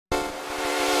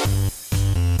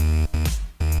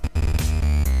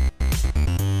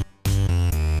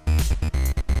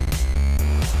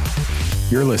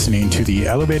You're listening to the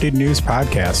Elevated News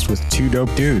Podcast with two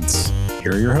dope dudes.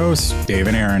 Here are your hosts, Dave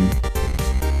and Aaron.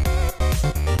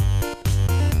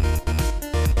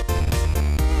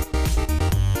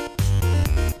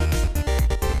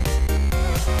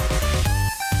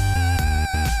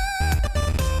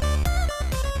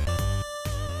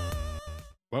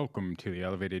 Welcome to the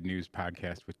Elevated News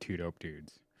Podcast with two dope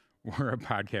dudes. We're a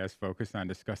podcast focused on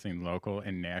discussing local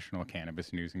and national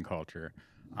cannabis news and culture.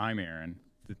 I'm Aaron.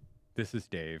 This is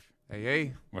Dave.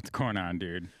 Hey. What's going on,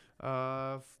 dude?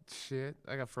 Shit.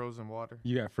 I got frozen water.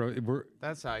 You got frozen.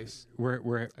 That's ice.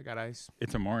 I got ice.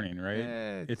 It's a morning, right?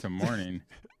 Yeah, it's a morning.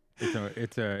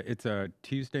 It's a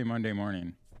Tuesday, Monday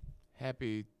morning.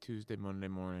 Happy Tuesday, Monday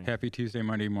morning. Happy Tuesday,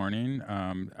 Monday morning.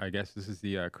 I guess this is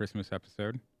the Christmas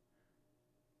episode.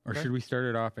 Or Okay. should we start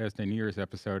it off as the New Year's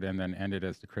episode and then end it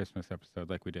as the Christmas episode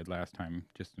like we did last time,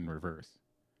 just in reverse?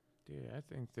 Dude, I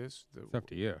think It's up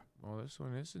to you. Well, this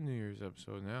one is the New Year's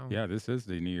episode now. Yeah, this is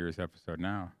the New Year's episode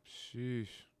now. Sheesh.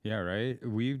 Yeah, right?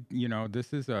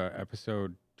 This is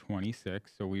episode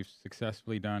 26, so we've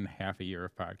successfully done half a year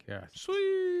of podcasts.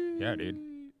 Sweet. Yeah, dude.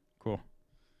 Cool.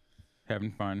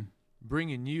 Having fun.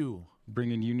 Bringing you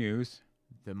news.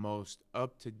 the most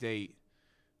up-to-date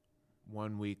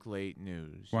 1 week late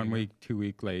news. 1 week, 2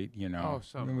 week late, Oh,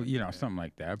 something like that. something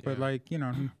like that.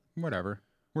 Yeah. But whatever.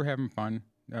 We're having fun.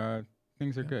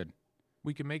 Things are good.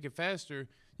 We can make it faster.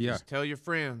 Yeah. Just tell your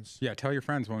friends. Yeah, tell your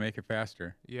friends we'll make it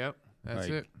faster. Yep. That's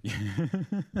it.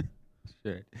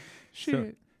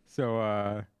 Shit.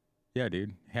 So, yeah,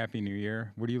 dude. Happy New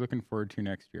Year. What are you looking forward to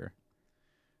next year?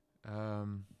 I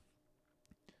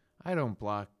don't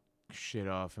block shit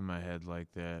off in my head like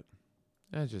that.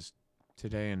 That's just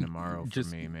today and tomorrow for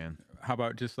me, man. How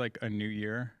about just like a new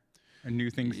year? A new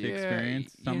things to Yeah,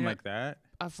 experience? Something like that?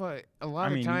 I find a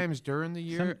lot of times during the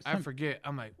year, I some- forget.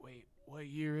 I'm like, wait, what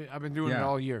year? I've been doing it Yeah.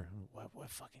 all year. What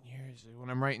fucking year is it? When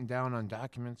I'm writing down on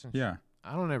documents and Yeah. shit,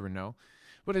 I don't ever know.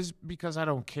 But it's because I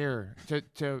don't care.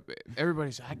 To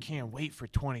everybody's, I can't wait for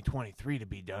 2023 to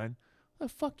be done. What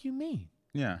the fuck you mean?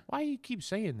 Yeah. Why you keep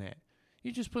saying that?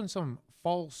 You're just putting some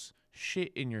false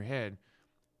shit in your head.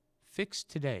 Fix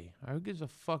today. Who gives a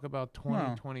fuck about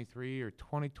 2023 or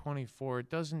 2024? It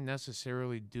doesn't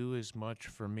necessarily do as much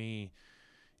for me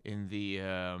in the,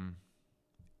 I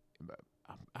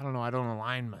don't know. I don't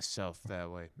align myself that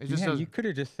way. It just Yeah, doesn't. you could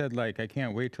have just said, like, I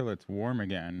can't wait till it's warm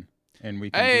again and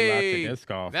we can do lots of disc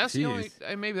golf. That's the only.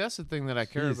 Jeez. Maybe that's the thing that I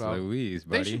care Jeez about. Louise,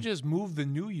 buddy. They should just move the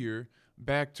new year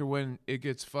back to when it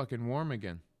gets fucking warm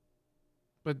again.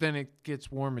 But then it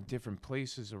gets warm at different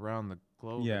places around the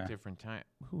globe Yeah. at different times.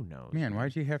 Who knows? Man,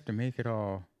 why'd you have to make it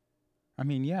all? I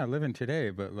mean, yeah, living today,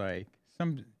 but like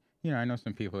I know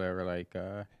some people that were like,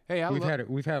 Hey,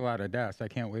 we've had a lot of deaths. I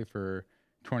can't wait for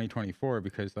 2024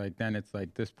 because like then it's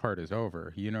like this part is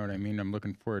over. You know what I mean? I'm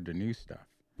looking forward to new stuff.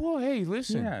 Well, hey,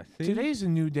 listen. Yeah, see? Today's a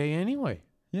new day anyway.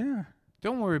 Yeah.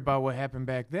 Don't worry about what happened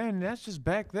back then. That's just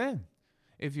back then.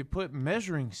 If you put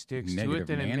measuring sticks to Negative it,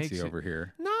 then Nancy it makes it. over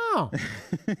here. No.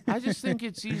 I just think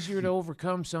it's easier to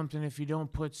overcome something if you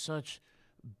don't put such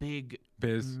big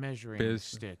measuring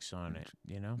sticks on it,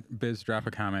 you know? Biz, drop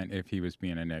a comment if he was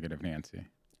being a negative Nancy.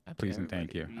 Please and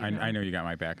thank you. I know you got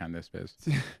my back on this, Biz.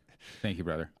 Thank you,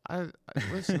 brother.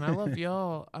 Listen, I love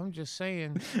y'all. I'm just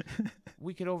saying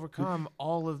we could overcome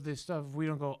all of this stuff if we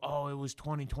don't go, oh, it was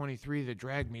 2023 that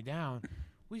dragged me down.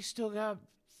 We still got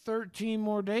 13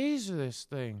 more days of this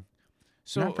thing.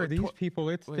 So not for these people.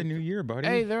 It's the new year, buddy.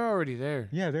 Hey, they're already there.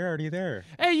 Yeah, they're already there.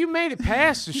 Hey, you made it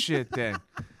past the shit then.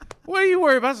 What are you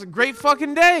worried about? It's a great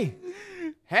fucking day.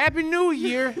 Happy New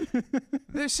Year.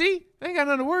 See? They ain't got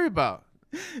nothing to worry about.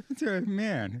 That's what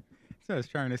I was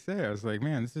trying to say. I was like,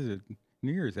 man, this is a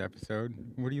New Year's episode.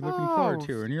 What are you looking forward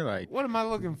to? And you're like, what am I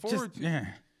looking forward to? Yeah.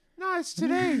 No, it's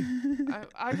today.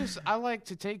 I like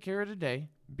to take care of today,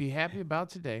 be happy about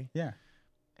today. Yeah.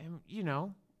 And,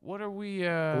 what are we... We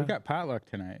got potluck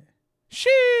tonight.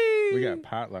 Sheesh! We got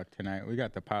potluck tonight. We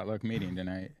got the potluck meeting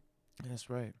tonight.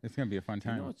 That's right. It's going to be a fun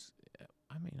time.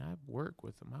 I work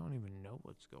with them. I don't even know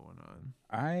what's going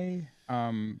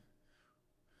on.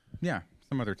 Yeah,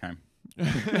 some other time.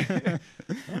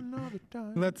 Another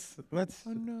time. Let's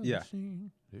yeah. Scene.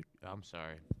 I'm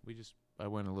sorry. I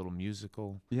went a little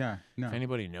musical. Yeah, no. If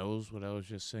anybody knows what I was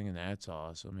just singing, that's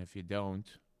awesome. If you don't,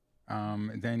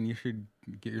 then you should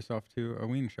get yourself to a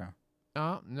Ween show.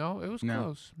 No, it was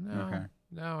close. No, okay.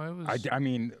 No, it was. I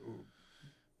mean,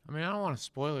 I don't want to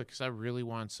spoil it because I really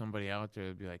want somebody out there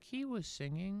to be like, he was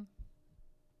singing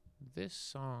this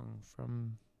song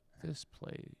from this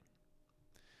play.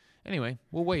 Anyway,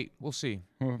 we'll wait. We'll see.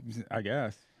 Well, I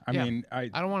guess. I mean, I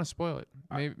don't want to spoil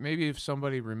it. Maybe if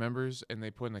somebody remembers and they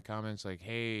put in the comments like,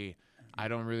 hey, I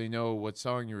don't really know what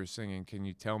song you were singing. Can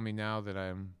you tell me now that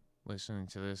I'm listening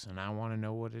to this and I want to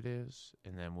know what it is?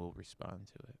 And then we'll respond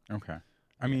to it. Okay.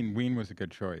 I mean, Ween was a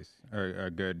good choice. Or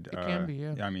a good. It can be,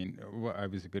 yeah. I mean, I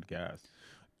was a good guess.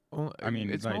 Well, I mean,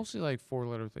 it's like- mostly like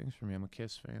 4-letter things for me. I'm a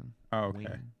Kiss fan. Oh, okay.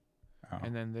 Ween. Oh,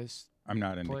 And then this I'm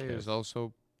not into play Kiss. is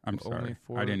also I'm only sorry.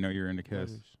 4 I didn't know you were into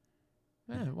Kiss. letters.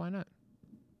 Yeah, why not?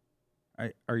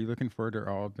 Are you looking forward to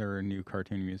all their new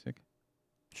cartoon music?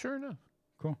 Sure enough.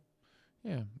 Cool.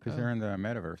 Yeah. Because they're in the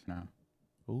metaverse now.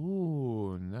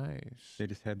 Ooh, nice. They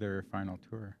just had their final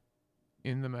tour.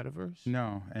 In the metaverse?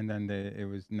 No, and then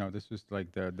this was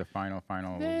like the final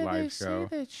They live show.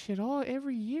 say that shit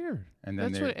every year. And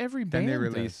then That's what every band they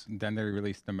does.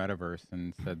 released the metaverse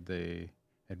and said the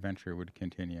adventure would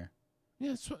continue. Yeah,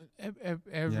 that's what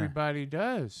everybody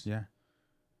does. Yeah.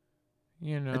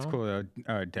 You know? It's cool.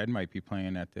 Dead might be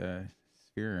playing at the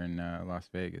Sphere in Las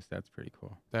Vegas. That's pretty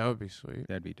cool. That would be sweet.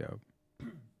 That'd be dope.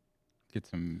 Get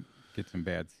some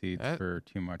bad seats for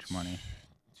too much money.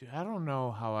 Dude, I don't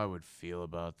know how I would feel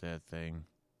about that thing.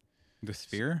 The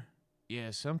Sphere?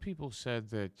 Yeah, some people said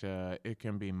that it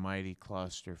can be mighty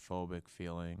claustrophobic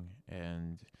feeling,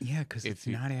 and Yeah, because it's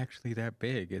not actually that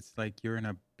big. It's like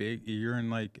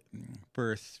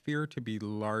for a sphere to be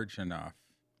large enough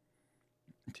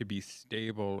to be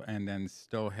stable and then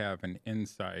still have an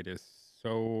inside is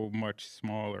so much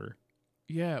smaller.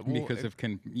 Yeah, well, because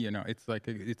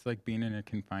it's like being in a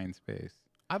confined space.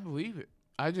 I believe it.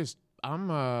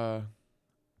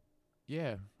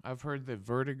 Yeah, I've heard that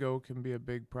vertigo can be a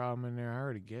big problem in there. I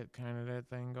already get kind of that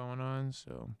thing going on,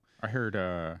 so. I heard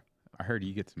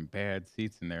you get some bad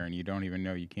seats in there and you don't even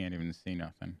know, you can't even see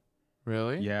nothing.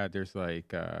 Really? Yeah, there's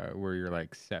like where you're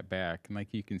like set back and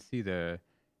like you can see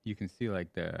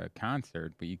like the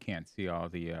concert, but you can't see all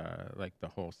the like the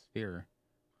whole sphere.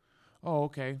 Oh,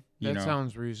 okay. That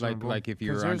sounds reasonable. Like if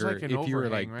you were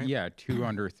right? yeah, 2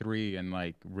 under 3 in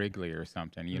like Wrigley or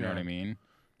something, you know what I mean?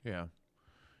 Yeah.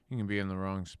 You can be in the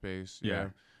wrong space. Yeah.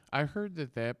 I heard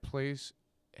that place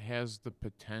has the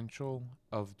potential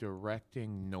of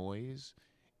directing noise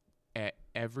at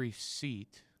every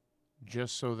seat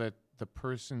just so that the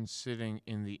person sitting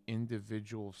in the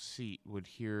individual seat would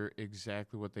hear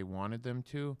exactly what they wanted them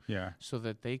to. Yeah. So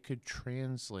that they could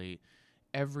translate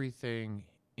everything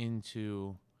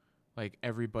into like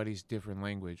everybody's different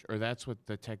language, or that's what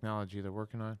the technology they're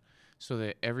working on, so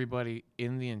that everybody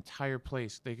in the entire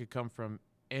place, they could come from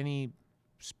any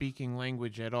speaking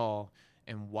language at all,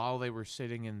 and while they were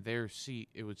sitting in their seat,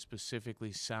 it would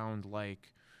specifically sound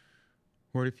like.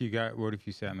 What if you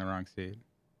sat in the wrong seat?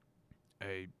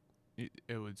 It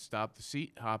would stop the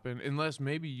seat hopping, unless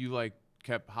maybe you like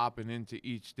kept hopping into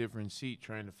each different seat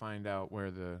trying to find out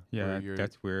where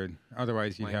that's weird.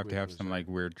 Otherwise, you'd have to have some at. like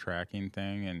weird tracking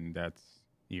thing, and that's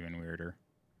even weirder.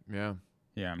 Yeah.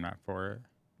 Yeah, I'm not for it.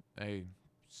 Hey,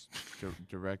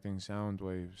 directing sound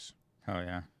waves. Oh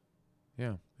yeah.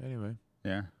 Yeah. Anyway.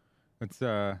 Yeah. Let's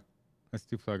do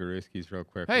Pluggerooskies real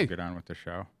quick. Hey. We'll get on with the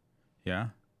show. Yeah.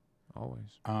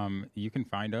 Always. You can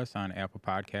find us on Apple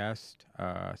Podcast,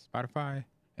 Spotify,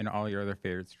 and all your other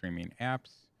favorite streaming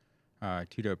apps.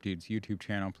 Two Dope Dudes YouTube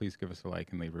channel. Please give us a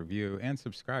like and leave a review and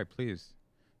subscribe, please.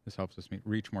 This helps us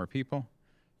reach more people.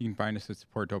 You can find us at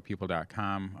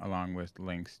supportdopepeople.com along with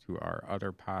links to our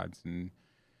other pods and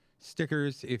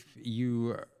stickers. If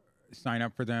you sign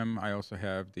up for them, I also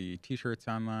have the t-shirts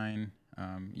online.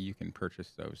 You can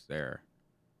purchase those there.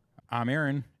 I'm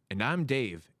Aaron. And I'm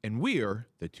Dave, and we're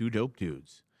the Two Dope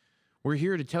Dudes. We're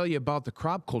here to tell you about the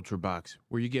Crop Culture Box,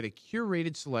 where you get a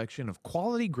curated selection of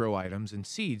quality grow items and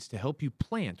seeds to help you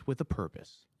plant with a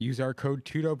purpose. Use our code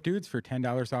 2DOPEDUDES for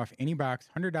 $10 off any box,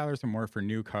 $100 or more for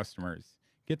new customers.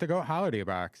 Get the Goat Holiday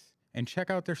Box, and check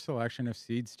out their selection of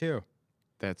seeds, too.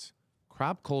 That's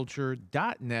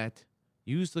cropculture.net.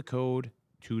 Use the code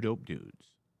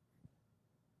 2DOPEDUDES.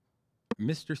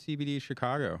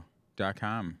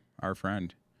 MrCBDChicago.com, our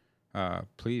friend.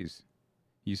 Please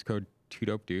use code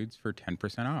 2DOPEDUDES for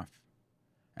 10% off.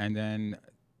 And then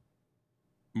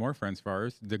more friends of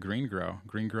ours, the Green Grow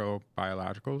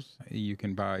Biologicals. You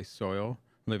can buy soil,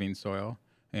 living soil,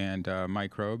 and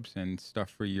microbes and stuff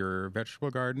for your vegetable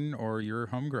garden or your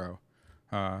home grow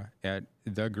at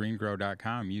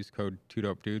thegreengrow.com. Use code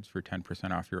 2DOPEDUDES for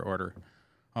 10% off your order.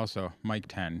 Also, Mike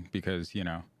 10, because,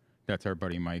 that's our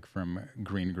buddy Mike from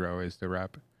Green Grow is the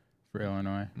rep for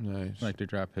Illinois. Nice. I'd like to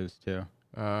drop his too.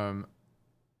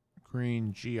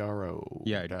 Green GRO.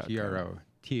 Yeah, GRO.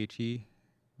 TheGreen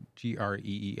GRO.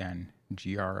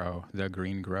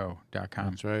 Thegreengrow.com.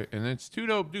 That's right. And it's Two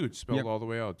Dope Dudes spelled Yep. all the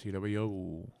way out. TWO.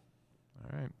 All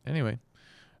right. Anyway,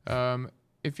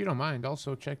 if you don't mind,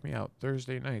 also check me out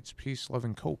Thursday nights, Peace, Love,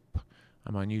 and Cope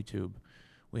I'm on YouTube.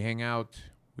 We hang out.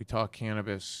 We talk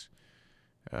cannabis.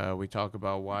 We talk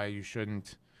about why you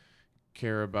shouldn't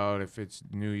care about if it's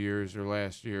New Year's or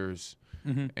last year's.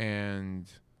 Mm-hmm.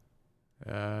 And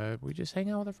we just hang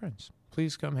out with our friends.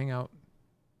 Please come hang out.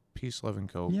 Peace, love,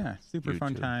 and coke. Yeah, super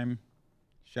fun YouTube. time.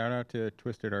 Shout out to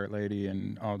Twisted Art Lady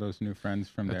and all those new friends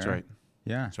from That's there. right.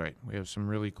 Yeah. That's right. We have some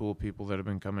really cool people that have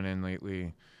been coming in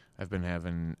lately. I've been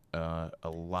having a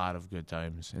lot of good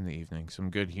times in the evening. Some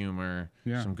good humor,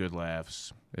 Yeah. some good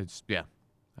laughs.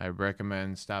 I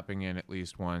recommend stopping in at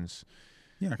least once.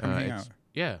 Yeah, come hang out.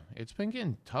 Yeah, it's been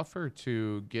getting tougher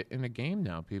to get in a game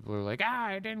now. People are like,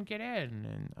 I didn't get in.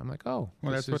 And I'm like, oh.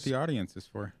 Well, that's what the audience is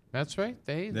for. That's right.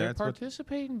 They're That's what-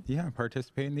 participating. Yeah,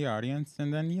 participate in the audience,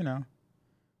 and then,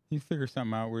 you figure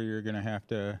something out where you're going to have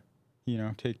to,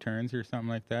 take turns or something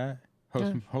like that.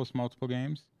 Host multiple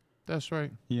games. That's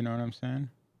right. You know what I'm saying?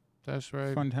 That's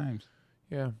right. Fun times.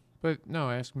 Yeah. But no,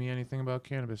 ask me anything about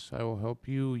cannabis. I will help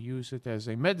you use it as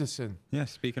a medicine. Yeah,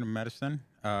 speaking of medicine,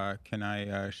 can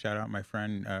I shout out my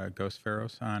friend Ghost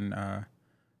Pharaohs on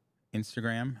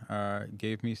Instagram?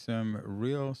 Gave me some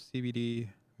real CBD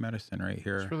medicine right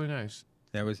here. It's really nice.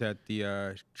 That was at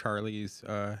the Charlie's,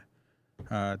 the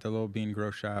little bean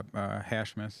grow shop,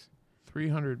 Hashmas.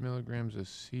 300 milligrams of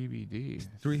CBD.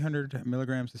 300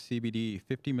 milligrams of CBD,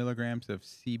 50 milligrams of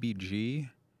CBG,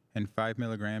 and 5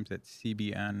 milligrams at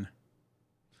CBN.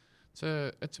 It's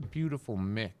a beautiful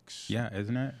mix. Yeah,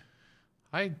 isn't it?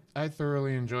 I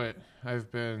thoroughly enjoy it.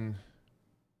 I've been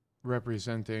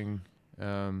representing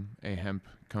a hemp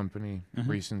company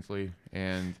recently,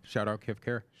 and Shout out Kif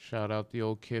Care. shout out the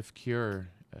old Kif Cure,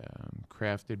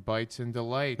 crafted bites and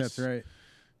delights. That's right.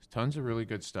 Tons of really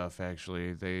good stuff,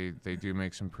 actually. They do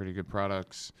make some pretty good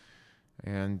products,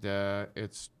 and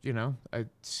it's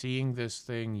seeing this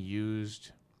thing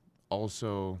used.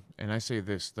 Also, and I say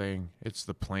this thing, it's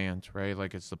the plant, right?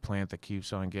 Like it's the plant that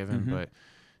keeps on giving, but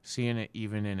seeing it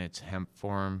even in its hemp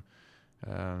form,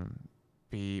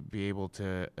 be able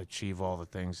to achieve all the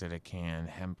things that it can,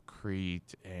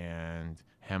 hempcrete and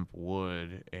hemp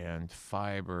wood and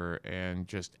fiber and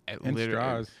just And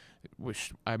straws.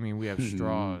 Which we have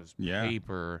straws, Yeah.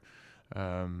 paper,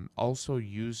 also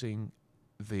using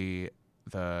the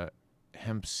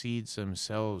hemp seeds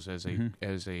themselves as a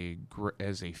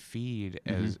feed,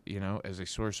 as a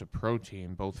source of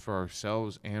protein, both for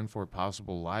ourselves and for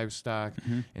possible livestock.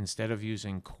 Instead of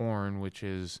using corn, which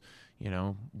is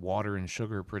water and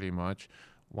sugar pretty much,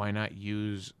 why not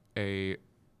use a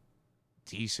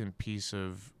decent piece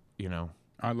of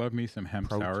I love me some hemp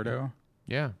protein. sourdough.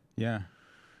 Yeah. Yeah.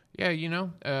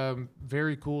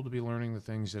 Very cool to be learning the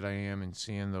things that I am and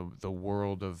seeing the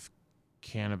world of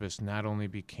cannabis not only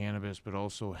be cannabis but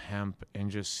also hemp,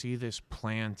 and just see this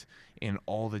plant in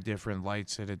all the different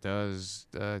lights that it does.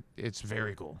 It's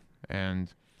very cool,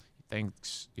 and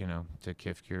thanks to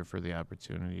Kif Cure for the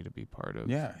opportunity to be part of.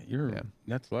 Yeah,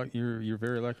 that's you're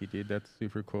very lucky, dude. That's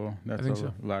super cool. That's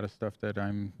a lot of stuff that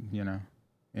I'm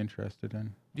interested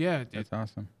in. Yeah, That's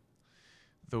awesome.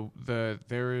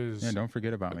 There is. Yeah, don't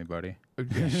forget about me, buddy.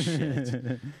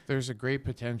 Shit. There's a great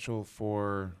potential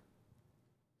for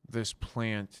this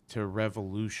plant to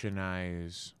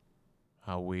revolutionize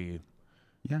how we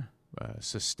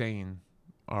sustain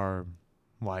our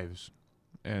lives,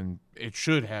 and it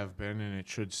should have been, and it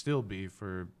should still be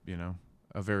for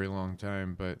a very long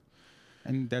time.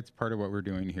 And that's part of what we're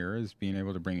doing here, is being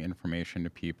able to bring information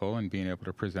to people and being able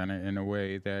to present it in a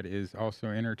way that is also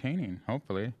entertaining,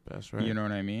 hopefully. That's right. You know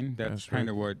what I mean? That's kind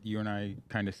of what you and I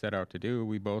kind of set out to do.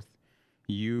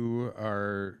 You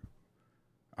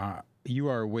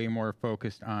are way more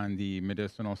focused on the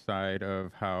medicinal side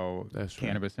of how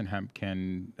cannabis and hemp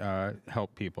can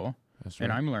help people. That's right.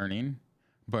 And I'm learning,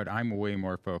 but I'm way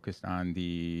more focused on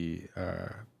the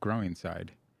growing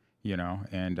side,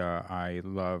 and I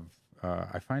love...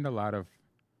 I find a lot of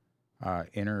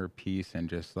inner peace and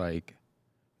just like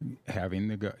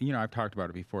having I've talked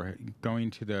about it before, going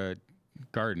to the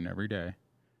garden every day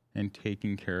and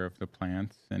taking care of the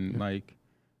plants and like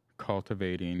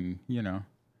cultivating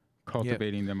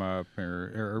them up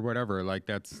or whatever. Like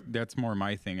that's more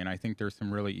my thing. And I think there's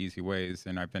some really easy ways.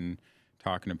 And I've been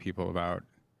talking to people about,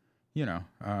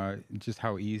 just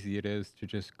how easy it is to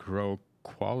just grow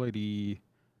quality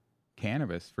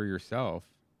cannabis for yourself.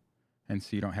 And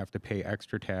so you don't have to pay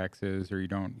extra taxes, or you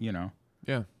don't, Yeah.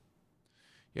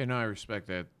 Yeah, no, I respect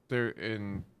that.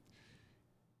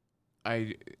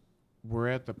 We're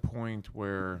at the point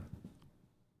where,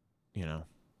 I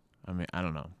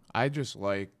don't know. I just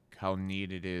like how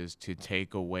neat it is to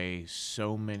take away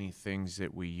so many things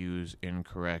that we use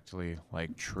incorrectly,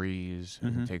 like trees.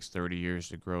 And it takes 30 years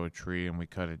to grow a tree, and we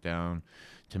cut it down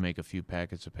to make a few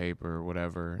packets of paper or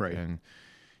whatever. Right. And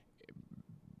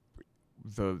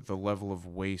the level of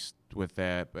waste with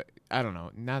that, but I don't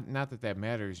know. Not that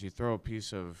matters. You throw a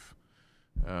piece of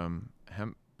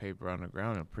hemp paper on the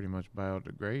ground, it'll pretty much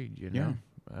biodegrade. You know.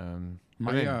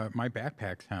 My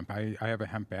backpack's hemp. I have a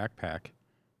hemp backpack,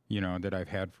 that I've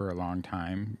had for a long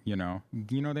time. They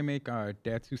make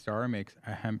Datsusara makes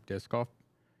a hemp disc golf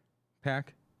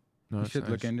pack. No, You that's should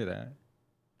look nice. into that.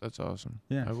 That's awesome.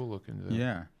 Yeah. I will look into that.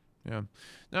 Yeah. Yeah.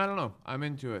 No, I don't know. I'm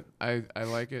into it. I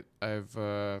like it.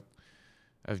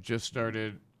 I've just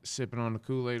started sipping on the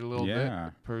Kool-Aid a little bit,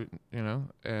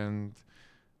 and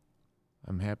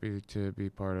I'm happy to be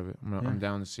part of it. I'm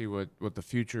down to see what the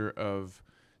future of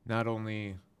not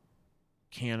only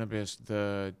cannabis,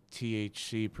 the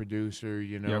THC producer,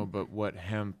 but what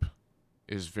hemp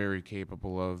is very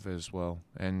capable of as well.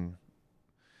 And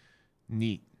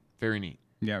neat. Very neat.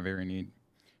 Yeah, very neat.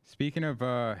 Speaking of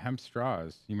hemp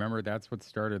straws, you remember that's what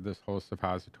started this whole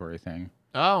suppository thing.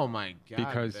 Oh, my God.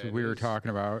 Because we were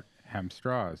talking about hemp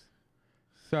straws.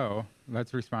 So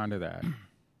let's respond to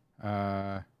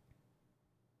that.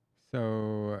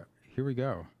 So here we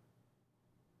go.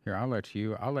 Here, I'll let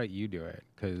you do it,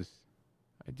 because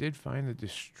I did find the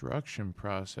destruction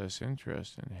process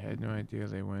interesting. I had no idea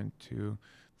they went to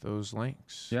those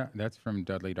links. yeah, that's from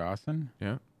Dudley Dawson.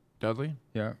 Yeah. Dudley?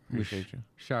 Yeah, Appreciate you.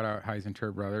 shout out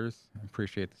Heisenturb Brothers.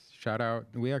 Appreciate this shout out.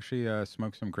 We actually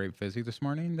smoked some grape fizzy this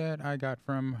morning that I got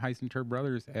from Heisenturb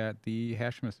Brothers at the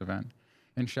Hashmas event.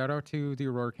 And shout out to the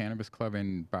Aurora Cannabis Club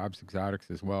and Bob's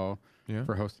Exotics as well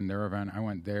for hosting their event. I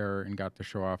went there and got to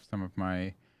show off some of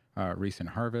my recent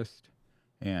harvest.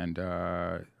 And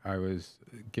I was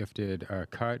gifted a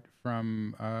cut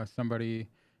from somebody.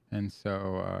 And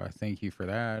so thank you for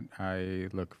that. I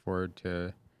look forward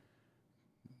to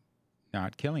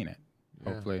not killing it,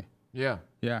 hopefully. Yeah.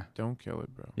 Yeah. Don't kill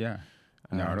it, bro. Yeah.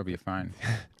 No, it'll be fine.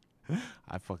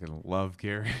 I fucking love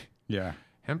Gary. Yeah.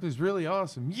 Hemp is really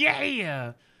awesome.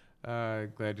 Yeah.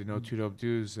 Glad to know two dope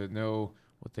dudes that know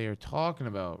what they are talking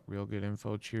about. Real good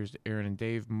info. Cheers to Aaron and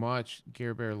Dave. Much.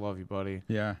 Gary Bear, love you, buddy.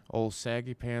 Yeah. Old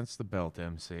Saggy Pants, the belt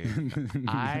MC.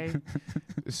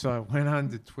 So I went on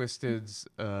to Twisted's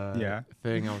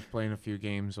thing. I was playing a few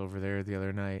games over there the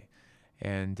other night,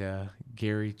 and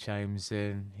Gary chimes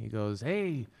in. He goes,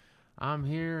 "Hey, I'm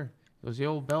here." It was the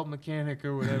old belt mechanic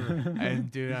or whatever.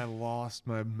 And, dude, I lost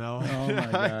my mouth. Oh,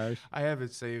 my gosh. I have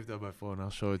it saved on my phone.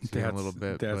 I'll show it to you in a little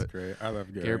bit. That's but great. I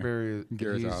love Gary. Gary Berry,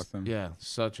 Gary's he's awesome. Yeah,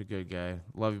 such a good guy.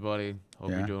 Love you, buddy.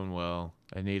 Hope you're doing well.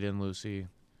 Anita and Lucy,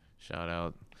 shout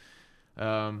out.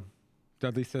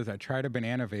 Dudley says, I tried a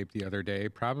banana vape the other day.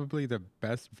 Probably the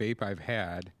best vape I've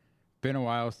had. Been a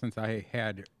while since I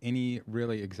had any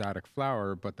really exotic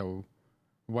flower, but the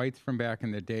whites from back in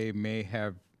the day may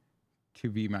have to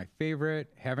be my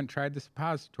favorite. Haven't tried the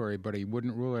suppository, but I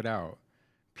wouldn't rule it out.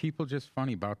 People just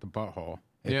funny about the butthole.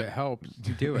 If it helps,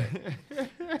 do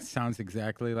it. Sounds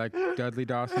exactly like Dudley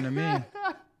Dawson to me.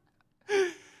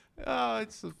 Oh,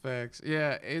 it's the facts.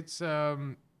 Yeah, it's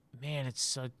man, it's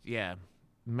such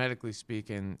medically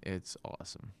speaking, it's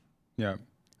awesome. Yeah.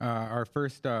 Our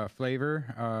first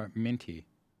flavor, minty.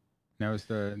 That was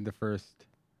the first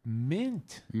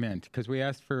Mint. mint, because we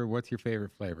asked for what's your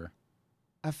favorite flavor.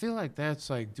 I feel like that's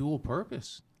like dual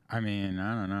purpose. I mean,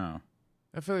 I don't know.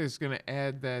 I feel like it's gonna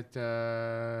add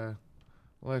that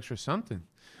little extra something.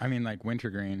 I mean, like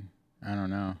wintergreen. I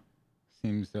don't know.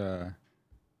 Seems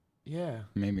Yeah.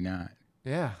 maybe not.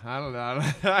 Yeah, I don't know.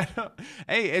 I don't,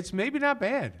 hey, it's maybe not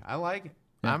bad. I like it.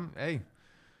 Yeah.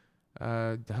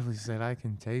 Dudley said I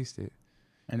can taste it.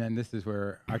 And then this is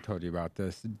where I told you about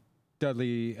this.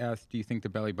 Dudley asked, do you think the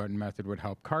belly button method would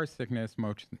help car sickness,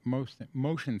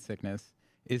 motion sickness?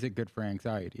 Is it good for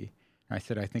anxiety? I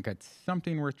said, I think it's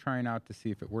something worth trying out to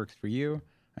see if it works for you.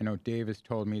 I know Dave has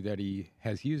told me that he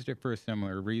has used it for a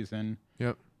similar reason.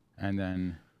 Yep. And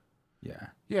then,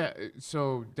 Yeah,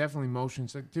 so definitely motion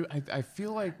sick. Dude, I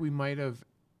feel like we might have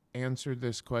answered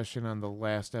this question on the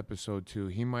last episode too.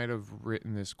 He might have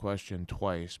written this question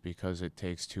twice because it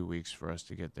takes 2 weeks for us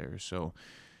to get there. So,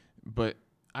 but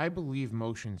I believe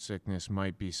motion sickness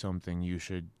might be something you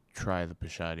should try the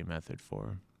Pashadi method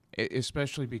for.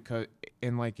 Especially because,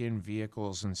 in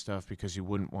vehicles and stuff, because you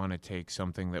wouldn't want to take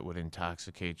something that would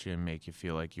intoxicate you and make you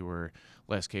feel like you were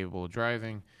less capable of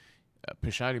driving.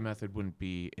 Pashadi method wouldn't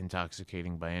be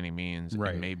intoxicating by any means.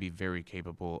 Right. It may be very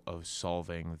capable of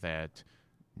solving that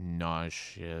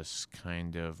nauseous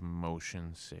kind of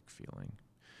motion sick feeling.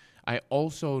 I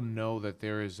also know that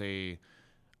there is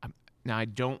Now, I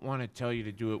don't want to tell you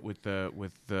to do it with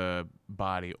the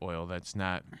body oil. That's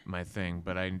not my thing.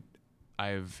 But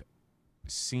I've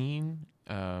seen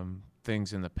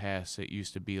things in the past that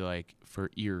used to be like for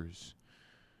ears.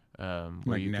 Where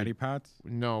Like you neti pots?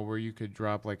 No, where you could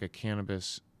drop like a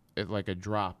cannabis, like a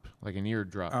drop, like an ear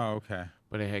drop. Oh, okay.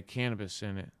 But it had cannabis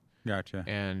in it. Gotcha.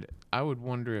 And I would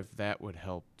wonder if that would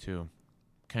help too.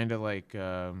 Kind of like,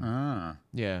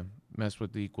 yeah, mess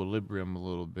with the equilibrium a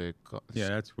little bit. Yeah,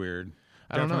 that's weird.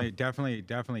 I don't know.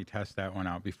 Definitely test that one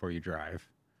out before you drive.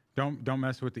 Don't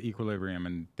mess with the equilibrium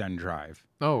and then drive.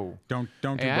 Oh, Don't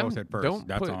do both at first.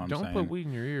 That's all I'm saying. Don't put weed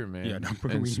in your ear, man. Yeah, don't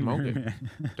put and weed smoke in your it.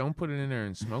 ear. Don't put it in there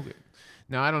and smoke it.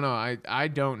 Now, I don't know. I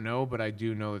don't know, but I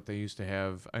do know that they used to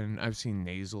have, and I've seen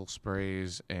nasal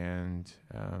sprays, and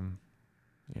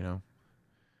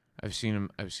I've seen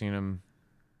them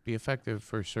be effective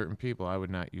for certain people. I would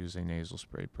not use a nasal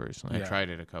spray personally. Yeah. I tried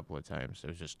it a couple of times. It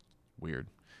was just weird.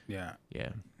 Yeah. Yeah,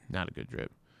 not a good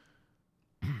drip.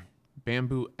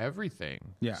 Bamboo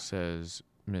everything, Yeah. says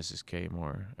Mrs. K.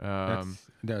 Moore.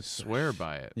 That's Swear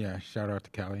by it. Yeah, shout out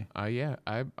to Kelly. Yeah,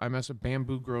 I mess with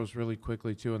bamboo grows really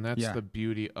quickly too, and that's Yeah. the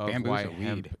beauty of Bamboo's why a weed.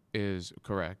 hemp is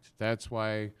correct. That's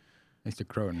why I used to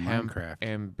grow in hemp Minecraft.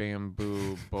 and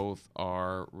bamboo both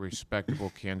are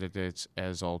respectable candidates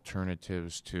as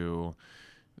alternatives to,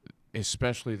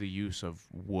 especially the use of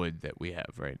wood that we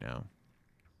have right now.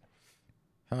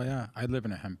 Hell yeah. I'd live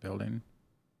in a hemp building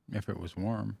if it was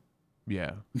warm.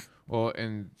 Yeah. Well,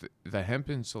 and the hemp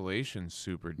insulation's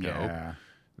super dope. Yeah.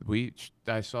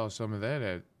 I saw some of that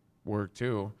at work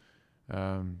too.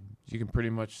 You can pretty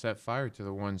much set fire to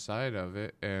the one side of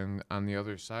it, and on the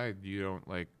other side, you don't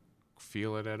like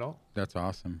feel it at all. That's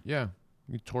awesome. Yeah,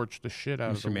 you torch the shit out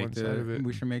We of the should make one side of it.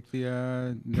 we should make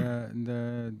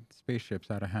the spaceships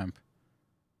out of hemp.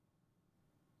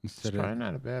 It's Instead probably of,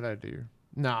 not a bad idea.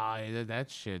 Nah, that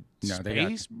shit. No,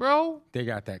 Space, bro. they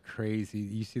got that crazy.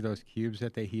 You see those cubes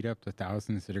that they heat up to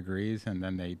thousands of degrees and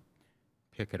then they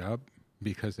pick it up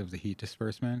because of the heat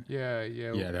disbursement? Yeah.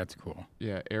 Yeah, that's cool.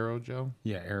 Yeah, aerogel.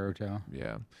 Yeah, aerogel.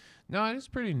 Yeah. No, it's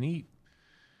pretty neat.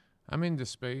 I'm into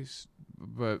space,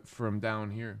 but from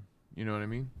down here. You know what I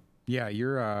mean? Yeah,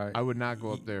 you're I would not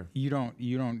go up there. You don't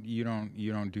do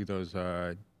those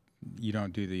you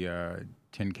don't do the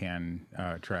tin can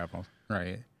travel,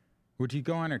 right? Would you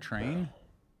go on a train?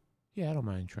 Yeah, I don't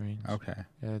mind trains. Okay.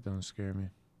 Yeah, that don't scare me.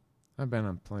 I've been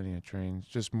on plenty of trains,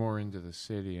 just more into the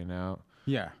city and out.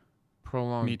 Yeah.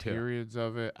 Prolonged Me too. periods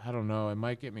of it, I don't know. It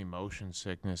might get me motion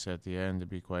sickness at the end, to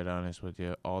be quite honest with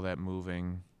you. All that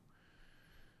moving.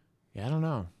 Yeah, I don't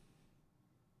know.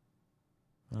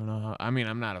 I don't know how. I mean,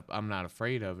 I'm not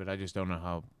afraid of it. I just don't know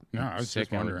how No, I was sick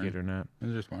just I would wondering. get or not. I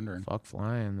was just wondering. Fuck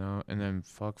flying though, and then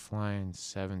fuck flying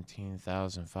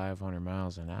 17,500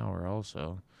 miles an hour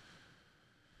also.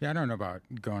 Yeah, I don't know about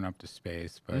going up to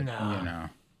space, but Nah. you know,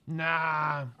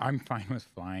 Nah. I'm fine with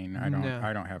flying. I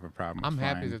don't have a problem with I'm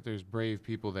flying. happy that there's brave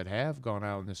people that have gone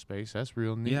out into space. That's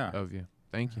real neat Yeah. of you.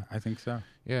 Thank you. I think so.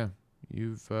 Yeah,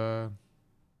 you've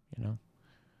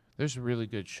there's a really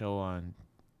good show on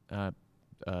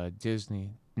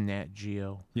Disney, Nat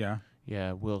Geo. Yeah.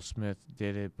 Yeah, Will Smith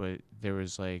did it, but there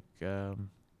was like I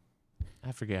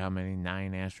forget how many,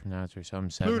 9 astronauts or something.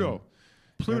 7.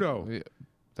 Pluto. Yeah,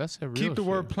 that's a real Keep the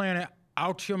word shit. planet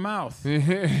out your mouth.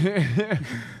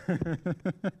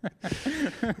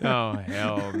 Oh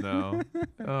hell no!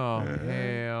 Oh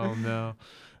hell no!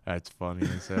 That's funny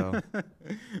as hell.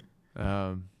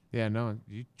 Yeah, no,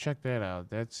 you check that out.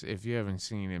 That's, if you haven't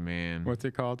seen it, man. What's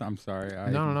it called? I'm sorry.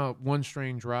 No. One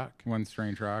Strange Rock. One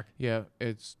Strange Rock. Yeah,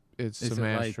 it's Is some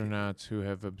it like- astronauts who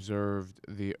have observed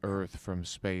the Earth from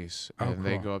space, Oh, and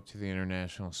they cool. go up to the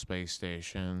International Space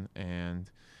Station,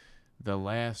 and the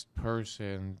last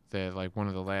person that, like, one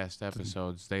of the last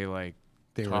episodes, they like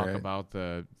They talk were about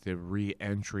the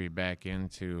re-entry back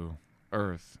into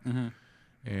Earth, Mhm.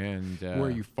 and where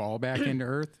you fall back into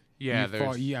Earth.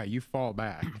 yeah, You fall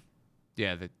back.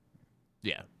 yeah.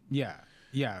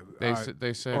 Yeah.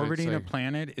 They said Orbiting it's a like,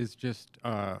 planet is just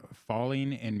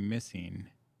falling and missing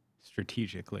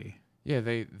strategically. yeah,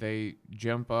 they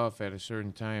jump off at a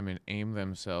certain time and aim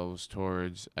themselves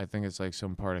towards, I think it's like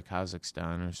some part of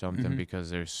Kazakhstan or something, Mhm. because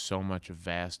there's so much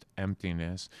vast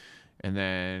emptiness. And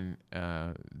then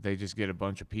they just get a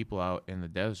bunch of people out in the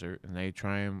desert, and they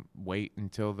try and wait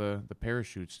until the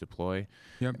parachutes deploy.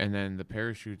 Yep. And then the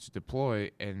parachutes deploy,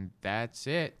 and that's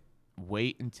it.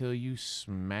 Wait until you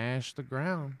smash the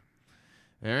ground.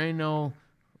 There ain't no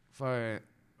fucking,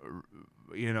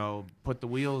 put the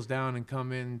wheels down and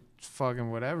come in,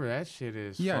 fucking whatever. That shit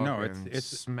is Yeah, no, fucking it's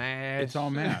smash. It's all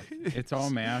math. It's all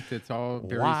math. It's all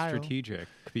very Wild. strategic.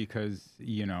 because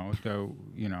the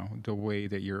way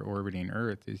that you're orbiting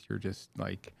Earth is you're just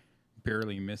like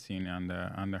barely missing on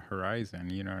the horizon.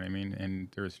 You know what I mean? And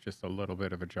there's just a little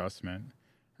bit of adjustment,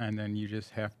 and then you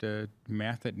just have to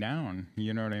math it down.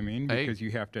 You know what I mean? Hey. Because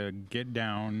you have to get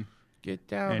down. Get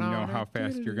down And on know it. how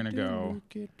fast you're gonna go,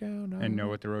 Get down on and know it.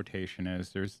 what the rotation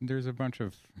is. There's a bunch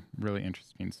of really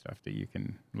interesting stuff that you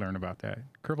can learn about that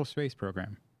Kerbal Space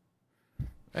Program.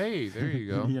 Hey, there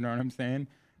you go. You know what I'm saying?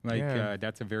 Like Yeah.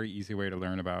 that's a very easy way to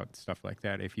learn about stuff like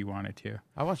that if you wanted to.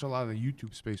 I watch a lot of the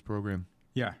YouTube space program.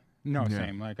 Yeah. No, Yeah.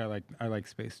 same. Like I like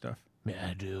space stuff. Yeah,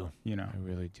 I do. You know. I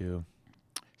really do.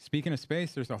 Speaking of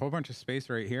space, there's a whole bunch of space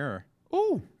right here.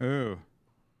 Ooh. Ooh.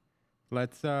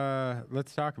 Let's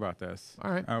talk about this.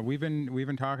 All right. We've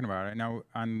been talking about it. Now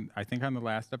I think on the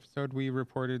last episode we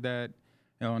reported that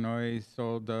Illinois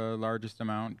sold the largest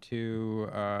amount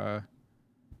for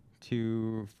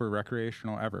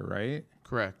recreational ever, right?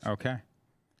 Correct. Okay.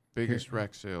 Biggest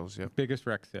rec sales. Yep. Biggest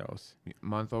rec sales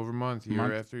Month over month, year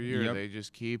Month- after year, yep. they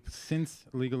just keep since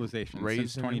legalization, since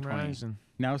raising and 2020. rising.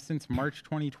 Now, since March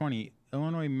 2020,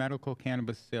 Illinois medical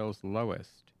cannabis sales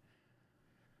lowest.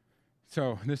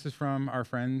 So this is from our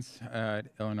friends at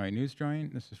Illinois News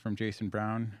Joint. This is from Jason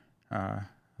Brown.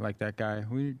 Like that guy.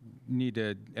 We need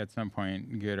to, at some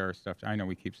point, get our stuff. I know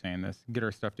we keep saying this. Get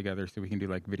our stuff together so we can do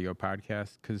like video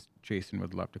podcasts, because Jason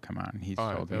would love to come on. He's All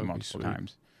right, told that me would be multiple sweet.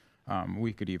 times.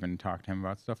 We could even talk to him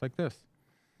about stuff like this.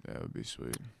 That would be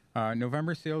sweet.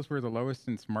 November sales were the lowest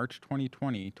since March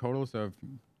 2020. Totals of,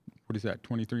 what is that,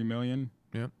 23 million?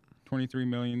 Yep.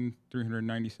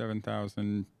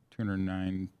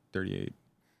 23,397,209.38.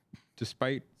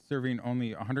 Despite serving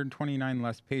only 129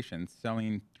 less patients,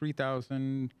 selling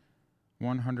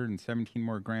 3,117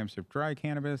 more grams of dry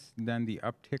cannabis than the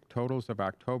uptick totals of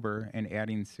October, and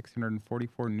adding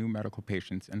 644 new medical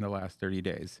patients in the last 30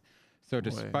 days. So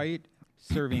despite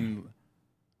serving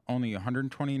only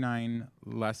 129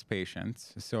 less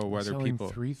patients, so whether Selling people...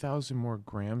 3,000 more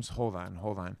grams. Hold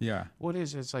on. Yeah. What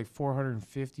is it? It's like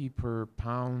 450 per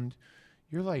pound.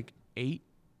 You're like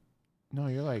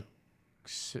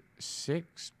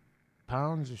 6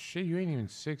 pounds of shit. You ain't even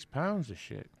 6 pounds of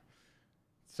shit.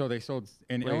 So they sold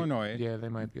in Wait, Illinois. Yeah, they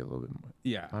might be a little bit more.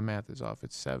 Yeah. My math is off.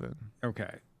 It's 7.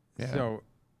 Okay. Yeah. So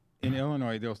in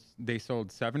Illinois, they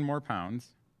sold 7 more pounds.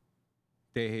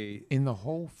 In the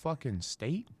whole fucking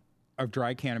state? Of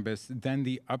dry cannabis than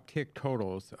the uptick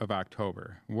totals of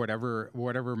October, whatever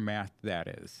math that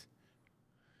is,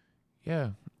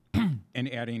 Yeah.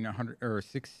 and adding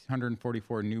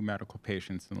 644 new medical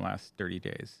patients in the last 30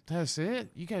 days. That's it?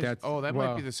 You guys. That's- That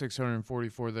well- might be the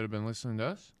 644 that have been listening to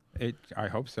us. I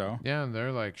hope so. Yeah, and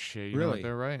they're like, shit, you know Really? what,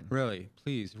 they're right. Really,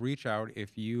 please reach out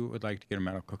if you would like to get a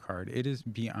medical card. It is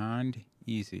beyond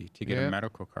easy to get a Yep.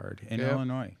 medical card in Yep.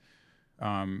 Illinois.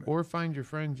 Or find your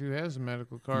friend who has a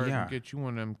medical card Yeah. and get you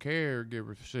one of them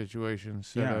caregiver situations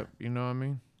set Yeah. up. You know what I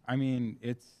mean? I mean,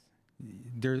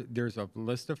 there's a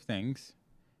list of things.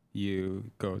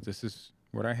 You go, this is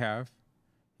what I have.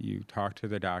 You talk to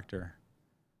the doctor.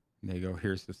 They go,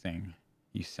 here's the thing.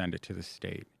 You send it to the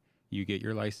state. You get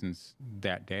your license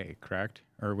that day, correct?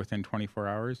 Or within 24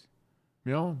 hours?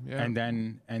 Yeah. And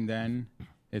then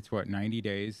it's 90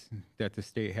 days that the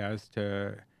state has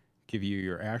to give you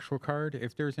your actual card.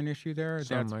 If there's an issue there,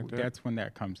 Something like that. that's when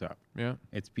that comes up. Yeah.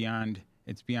 It's beyond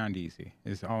easy,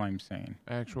 is all I'm saying.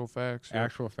 Actual facts. Yeah.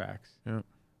 Actual facts. Yeah.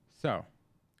 So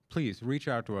please reach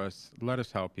out to us. Let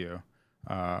us help you.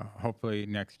 Hopefully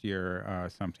next year,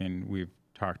 something we've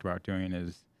talked about doing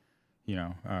is,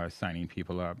 signing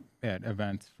people up at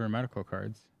events for medical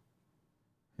cards.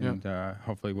 And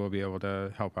hopefully we'll be able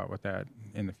to help out with that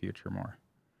in the future more.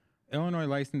 Illinois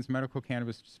licensed medical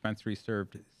cannabis dispensary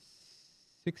served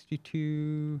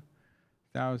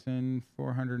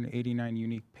 62,489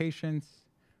 unique patients,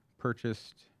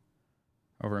 purchased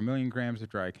over 1 million grams of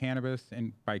dry cannabis.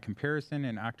 And by comparison,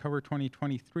 in October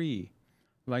 2023,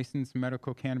 licensed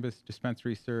medical cannabis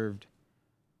dispensary served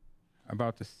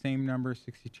about the same number,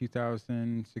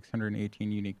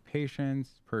 62,618 unique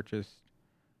patients, purchased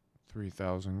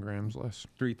 3,000 grams less.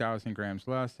 3,000 grams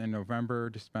less. In November,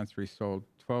 dispensary sold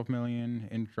 12 million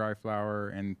in dry flower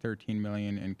and 13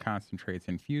 million in concentrates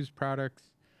infused products.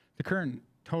 The current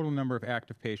total number of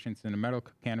active patients in the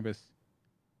medical cannabis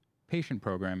patient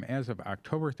program as of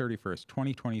October 31st,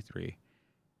 2023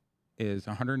 is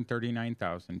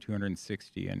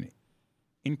 139,260, an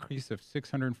increase of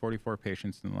 644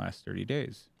 patients in the last 30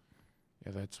 days.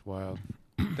 Yeah, that's wild.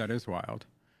 That is wild.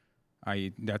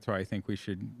 That's why I think we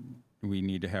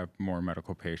need to have more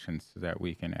medical patients so that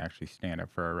we can actually stand up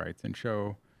for our rights and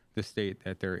show the state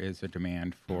that there is a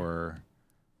demand for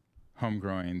home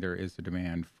growing, there is a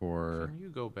demand for. Can you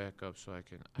go back up so I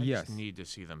can? I Yes. just need to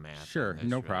see the math. Sure, on this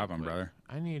no really problem, quick. brother.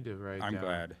 I need to write I'm down.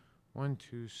 glad. 1,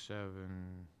 2,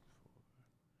 7.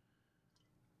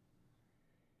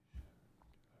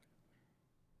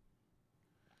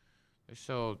 They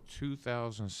sold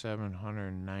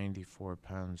 2,794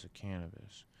 pounds of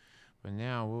cannabis. But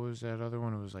now, what was that other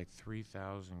one? It was like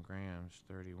 3,000 grams,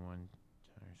 31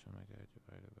 or something like that,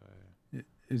 divided by...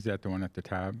 Is that the one at the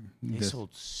top? They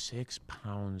sold 6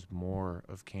 pounds more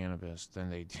of cannabis than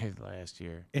they did last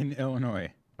year. In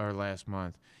Illinois. Or last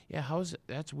month. Yeah,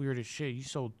 that's weird as shit. You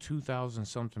sold 2,000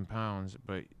 something pounds,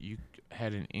 but you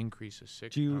had an increase of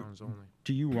 6 pounds only.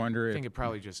 Do you wonder I think it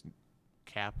probably just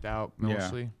capped out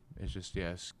mostly. It's just,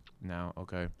 yes, now,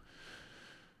 okay.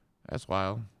 That's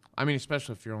wild. I mean,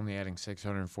 especially if you're only adding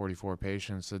 644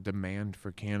 patients, the demand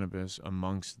for cannabis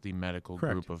amongst the medical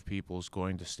group of people is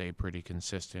going to stay pretty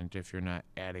consistent if you're not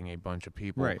adding a bunch of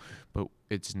people. Right. But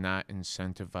it's not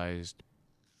incentivized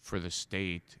for the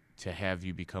state to have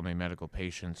you become a medical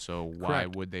patient, so why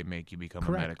would they make you become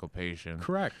a medical patient?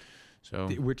 Correct. So,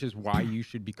 which is why you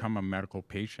should become a medical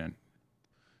patient.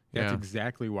 That's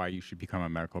exactly why you should become a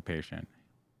medical patient.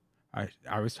 I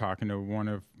was talking to one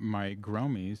of my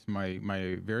gromies,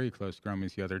 my very close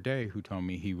gromies the other day, who told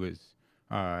me he was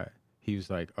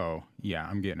like, oh, yeah,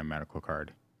 I'm getting a medical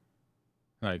card.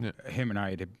 Like, him and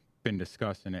I had been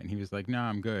discussing it, and he was like, no,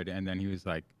 I'm good. And then he was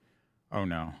like, oh,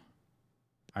 no,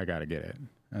 I got to get it.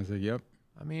 I was like, yep.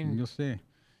 I mean, you'll see.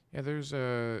 Yeah, there's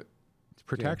It's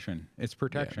protection. Yeah. It's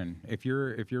protection. Yeah. If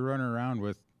you're running around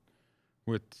with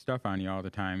stuff on you all the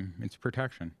time, it's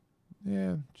protection.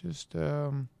 Yeah, just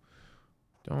not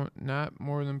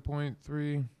more than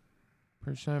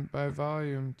 0.3% by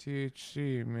volume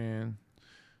THC, man.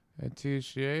 That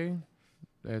THCA,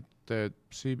 that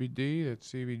CBD, that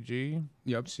CBG,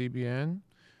 yep, CBN,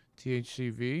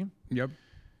 THCV, yep,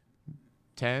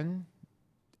 10,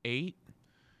 8,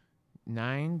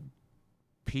 9,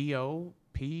 PO,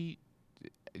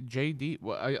 JD.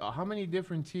 Well, how many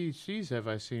different THCs have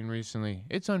I seen recently?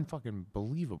 It's unfucking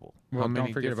believable. Well,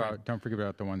 don't forget about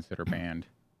the ones that are banned.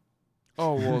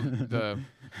 Oh, well, the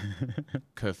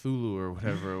Cthulhu or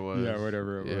whatever it was. Yeah,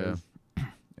 whatever it was.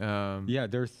 Yeah,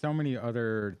 there's so many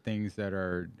other things that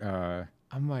are...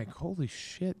 I'm like, holy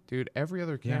shit, dude. Every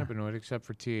other cannabinoid except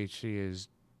for THC is...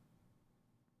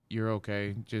 You're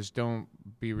okay. Just don't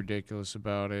be ridiculous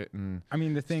about it. And I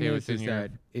mean, the thing is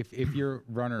that if you're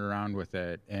running around with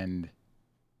it and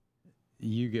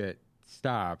you get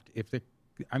stopped,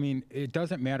 it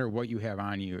doesn't matter what you have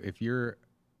on you. If you're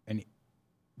a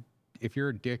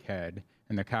dickhead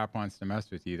and the cop wants to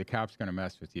mess with you, the cop's going to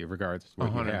mess with you regardless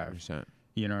of what 100%. You have.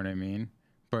 You know what I mean?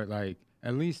 But like,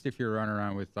 at least if you're running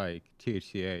around with like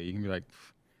THCA, you can be like,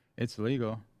 it's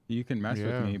legal. You can mess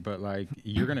with me, but like,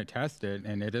 you're going to test it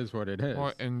and it is what it is.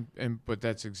 Well, but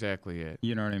that's exactly it.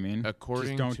 You know what I mean? Just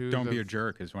don't be a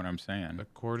jerk is what I'm saying.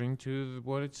 According to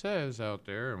what it says out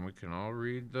there, and we can all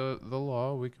read the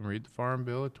law. We can read the Farm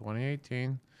Bill of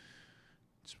 2018.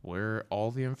 It's where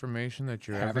all the information that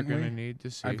you're ever going to need to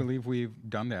see. I believe we've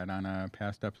done that on a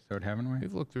past episode, haven't we?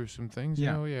 We've looked through some things.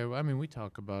 Yeah. I mean, we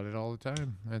talk about it all the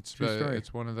time. That's true story.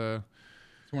 It's one of the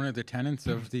tenets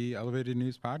of the Elevated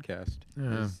News podcast.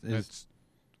 Yeah,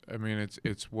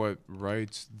 it's what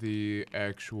writes the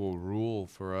actual rule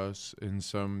for us in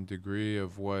some degree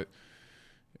of what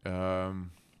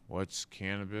what's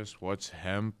cannabis, what's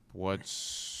hemp,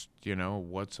 what's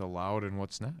allowed and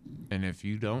what's not. And if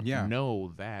you don't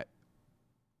know that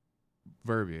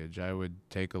verbiage, I would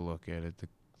take a look at it,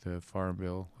 the Farm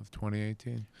Bill of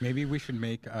 2018. Maybe we should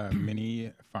make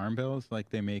mini farm bills like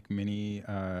they make mini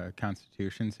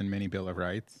constitutions and mini Bill of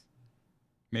Rights.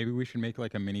 Maybe we should make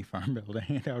like a mini farm bill to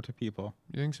hand out to people.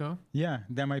 You think so? Yeah,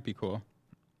 that might be cool.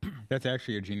 That's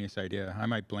actually a genius idea.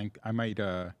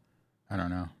 I don't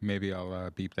know. Maybe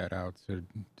I'll beep that out so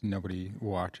nobody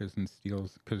watches and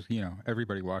steals. Because,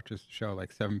 everybody watches the show,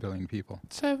 like 7 billion people.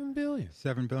 7 billion?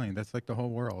 7 billion. That's like the whole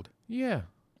world. Yeah.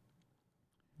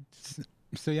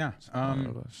 So, yeah.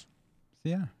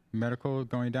 Medical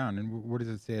going down. And what does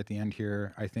it say at the end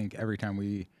here? I think every time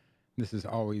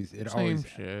always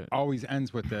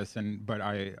ends with this. But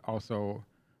I also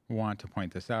want to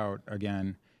point this out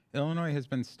again. Illinois has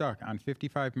been stuck on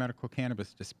 55 medical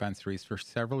cannabis dispensaries for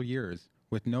several years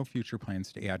with no future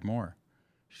plans to add more.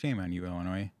 Shame on you,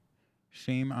 Illinois.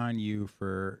 Shame on you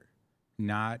for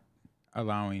not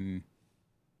allowing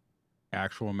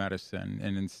actual medicine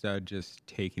and instead just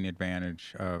taking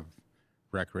advantage of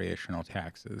recreational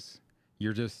taxes.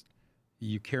 You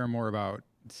care more about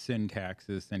sin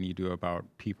taxes than you do about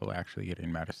people actually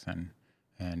getting medicine.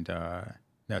 And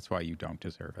that's why you don't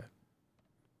deserve it.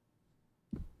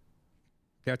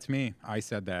 That's me. I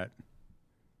said that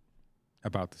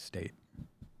about the state.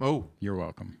 Oh, You're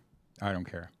welcome. I don't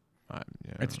care.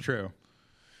 yeah. It's true.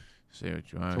 Say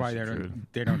what you want. That's why it's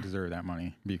they don't deserve that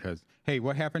money because hey,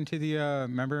 what happened to the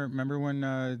remember when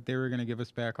they were going to give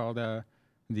us back all the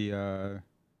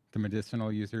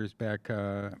medicinal users back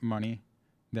money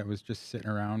that was just sitting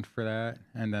around for that,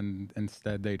 and then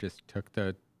instead they just took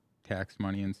the tax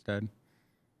money instead.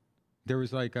 There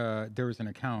was like there was an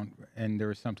account and there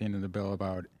was something in the bill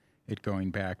about it going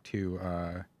back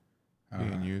to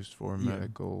being used for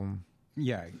medical.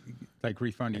 Yeah, like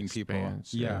refunding people.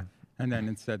 Yeah. And then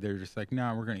instead they're just like,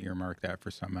 no, we're going to earmark that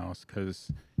for something else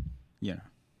because,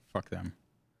 fuck them.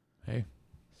 Hey.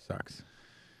 Sucks.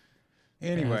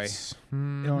 Anyway,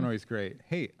 Illinois is great.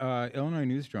 Hey, Illinois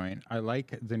News Joint, I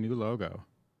like the new logo.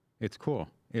 It's cool.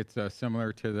 It's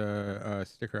similar to the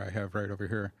sticker I have right over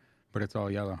here, but it's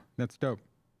all yellow. That's dope.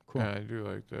 Cool. Yeah, I do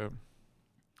like that.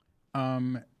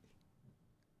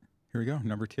 Here we go.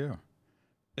 Number 2.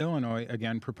 Illinois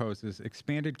again proposes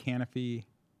expanded canopy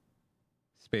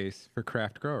space for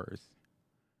craft growers.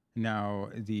 Now,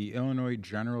 the Illinois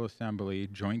General Assembly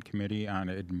Joint Committee on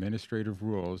Administrative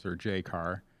Rules, or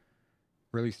JCAR,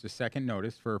 released a second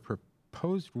notice for a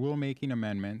proposed rulemaking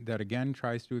amendment that again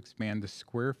tries to expand the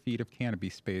square feet of canopy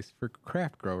space for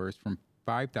craft growers from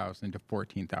 5,000 to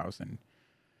 14,000.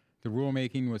 The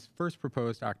rulemaking was first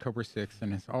proposed October 6th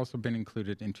and has also been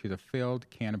included into the failed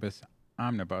cannabis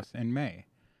omnibus in May.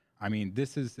 I mean,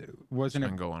 It's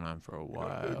been going on for a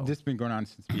while. This has been going on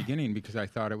since the beginning because I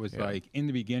thought it was like in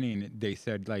the beginning they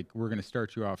said like we're going to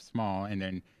start you off small, and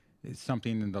then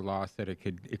something in the law said it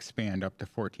could expand up to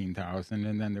 14,000,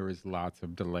 and then there was lots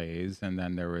of delays, and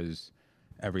then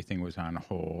everything was on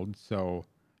hold. So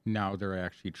now they're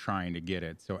actually trying to get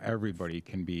it so everybody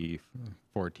can be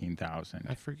 14,000.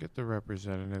 I forget the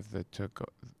representative that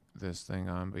took this thing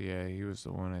on, but yeah, he was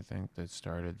the one I think that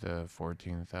started the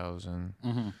 14,000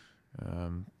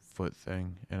 foot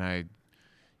thing. And I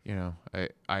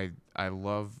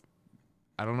love.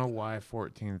 I don't know why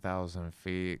 14,000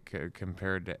 feet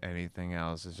compared to anything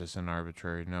else is just an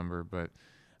arbitrary number, but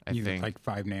I think like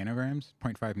 5 nanograms,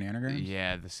 0.5 nanograms.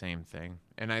 Yeah, the same thing.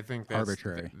 And I think that's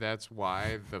arbitrary. That's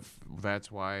why it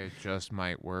just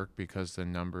might work, because the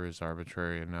number is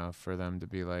arbitrary enough for them to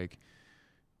be like,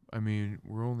 I mean,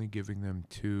 we're only giving them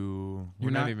 2. We're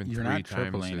not even 3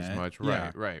 times as much.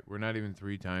 Right. We're not even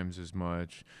 3 times as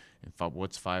much.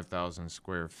 What's 5,000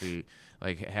 square feet?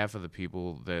 Like half of the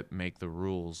people that make the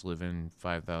rules live in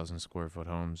 5,000 square foot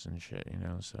homes and shit,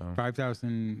 so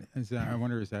 5,000 is that? I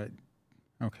wonder, is that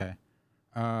okay?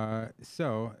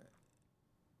 So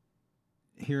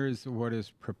here's what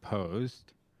is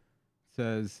proposed. It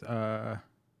says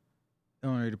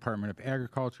Illinois Department of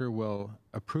Agriculture will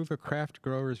approve a craft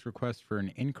grower's request for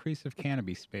an increase of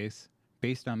canopy space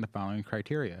based on the following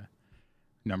criteria.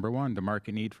 Number 1, the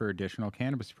market need for additional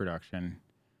cannabis production,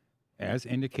 as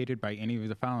indicated by any of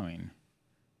the following: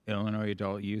 Illinois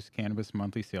adult use cannabis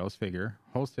monthly sales figure,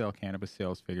 wholesale cannabis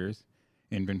sales figures,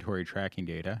 inventory tracking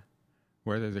data,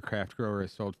 whether the craft grower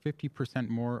has sold 50%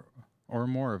 more or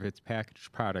more of its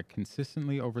packaged product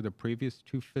consistently over the previous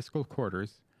 2 fiscal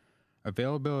quarters,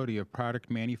 availability of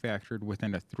product manufactured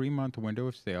within a 3-month window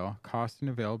of sale, cost and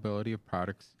availability of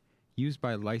products used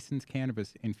by licensed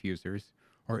cannabis infusers,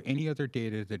 or any other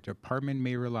data the department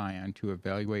may rely on to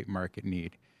evaluate market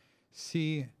need.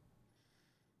 See,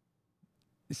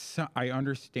 so I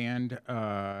understand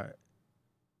that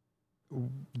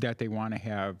they want to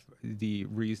have the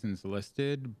reasons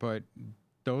listed, but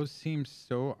those seem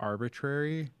so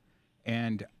arbitrary,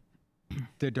 and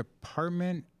the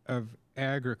Department of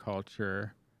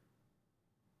Agriculture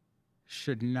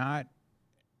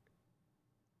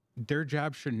their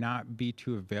job should not be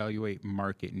to evaluate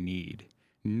market need,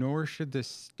 nor should the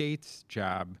state's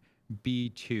job be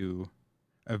to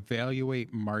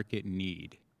evaluate market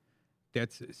need.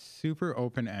 That's super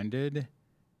open-ended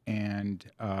and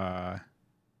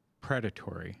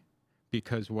predatory,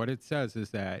 because what it says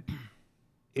is that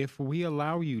if we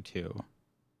allow you to,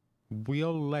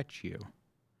 we'll let you.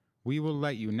 We will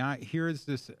let you. Not here's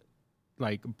this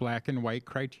like black and white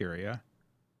criteria.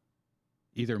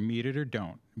 Either meet it or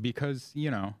don't, because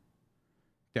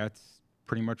that's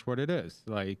pretty much what it is.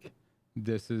 Like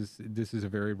this is a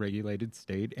very regulated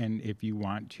state, and if you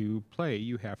want to play,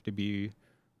 you have to be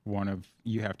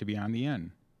on the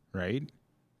end, right?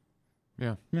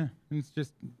 Yeah. It's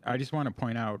just I just want to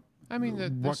point out. I mean,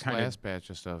 this last batch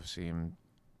of stuff seemed.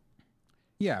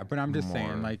 Yeah, but I'm just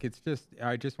saying, like,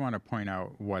 I just want to point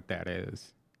out what that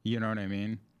is. You know what I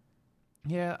mean?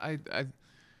 Yeah,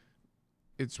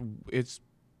 it's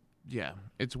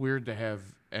weird to have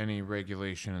any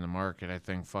regulation in the market. I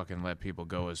think fucking let people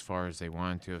go as far as they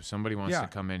want to. If somebody wants Yeah. to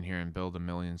come in here and build 1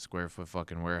 million square foot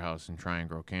fucking warehouse and try and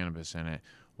grow cannabis in it,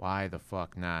 why the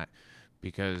fuck not?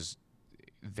 Because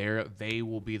they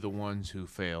will be the ones who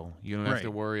fail. You don't have to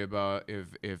Right. worry about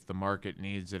if the market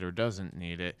needs it or doesn't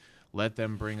need it. Let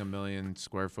them bring 1 million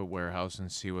square foot warehouse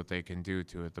and see what they can do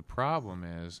to it. The problem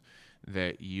is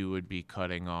that you would be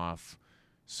cutting off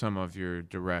some of your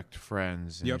direct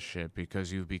friends and Yep. shit,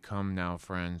 because you've become now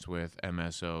friends with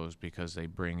MSOs because they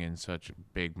bring in such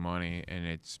big money, and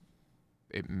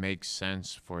it makes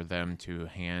sense for them to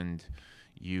hand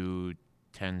you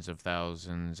tens of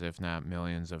thousands, if not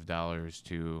millions of dollars,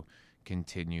 to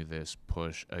continue this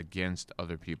push against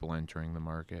other people entering the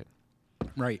market.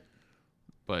 Right.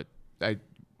 But I'm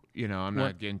What-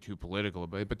 not getting too political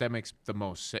about it, but that makes the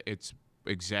most it's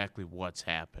exactly what's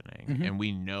happening, Mhm. and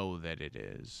we know that it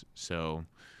is. So,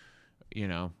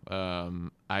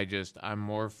 I'm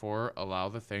more for allow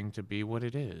the thing to be what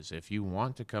it is. If you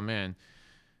want to come in,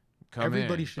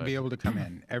 Everybody should be able to come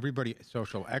in. Everybody,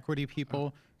 social equity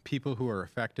people, people who are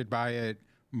affected by it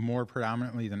more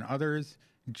predominantly than others,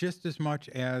 just as much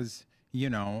as,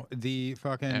 the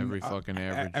fucking Every fucking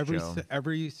average Joe.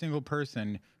 every single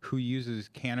person who uses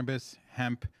cannabis,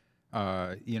 hemp,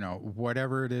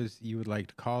 whatever it is you would like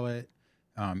to call it.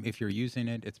 If you're using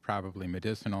it, it's probably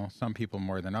medicinal. Some people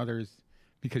more than others,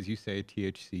 because you say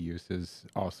THC use is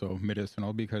also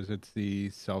medicinal because it's the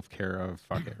self-care of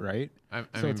fuck it, right?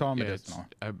 It's all medicinal.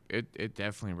 It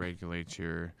definitely regulates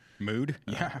your Mood?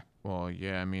 Yeah. well,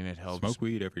 yeah. I mean, it helps Smoke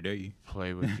weed every day.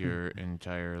 play with your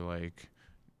entire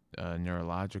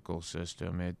neurological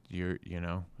system. It's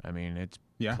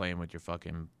Yeah. playing with your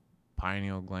fucking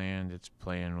pineal gland. It's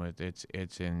playing with it's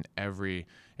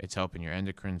helping your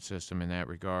endocrine system in that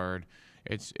regard.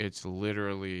 It's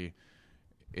literally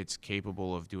it's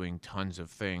capable of doing tons of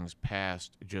things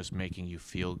past just making you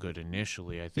feel good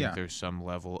initially. I think Yeah. there's some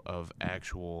level of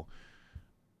actual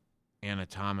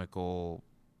anatomical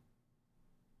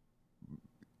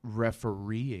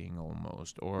refereeing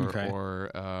almost, or Okay.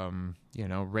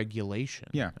 regulation.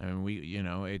 Yeah. I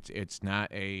mean, it's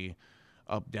not a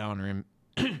up, down, or in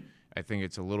I think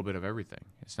it's a little bit of everything.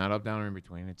 It's not up, down, or in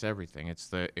between. It's everything.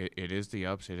 It is the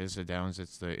ups, it is the downs,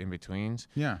 it's the in betweens.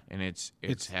 Yeah. And it's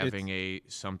having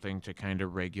something to kind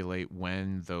of regulate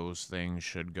when those things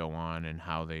should go on and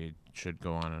how they should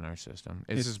go on in our system.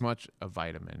 It's as much a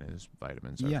vitamin as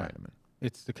vitamins are vitamin.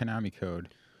 It's the Konami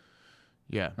code.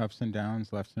 Yeah. Ups and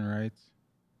downs, lefts and rights.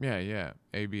 Yeah.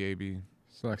 AB.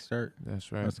 Select start.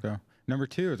 That's right. Let's go. Number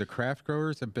 2, the craft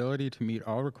grower's ability to meet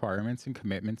all requirements and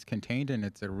commitments contained in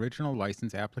its original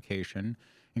license application,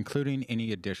 including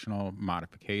any additional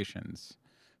modifications.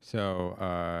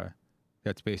 So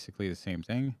that's basically the same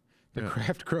thing. The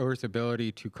craft grower's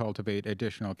ability to cultivate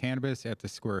additional cannabis at the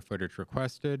square footage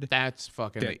requested. That's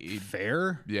fucking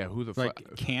Fair? Yeah, who the fuck?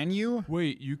 Can you?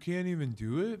 Wait, you can't even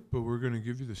do it, but we're gonna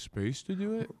give you the space to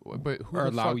do it. But who Or the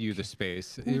allow fuck you the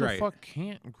space. Who right. the fuck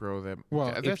can't grow that?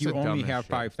 Well, That's if you the only dumbest have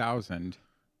shit. 5,000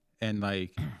 and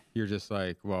you're just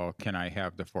like, well, can I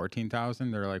have the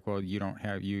 14,000? They're like, well, you don't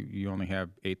have, you only have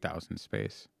 8,000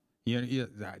 space.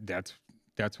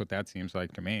 That's what that seems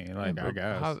like to me. I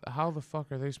guess. How the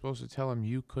fuck are they supposed to tell him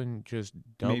you couldn't just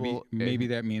double? Maybe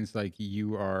that means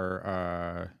you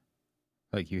are,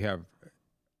 you have,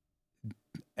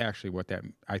 actually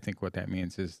I think what that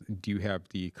means is, do you have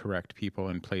the correct people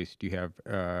in place? Do you have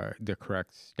the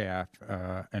correct staff,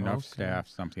 enough staff,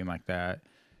 something like that?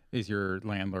 Is your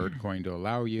landlord going to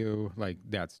allow you?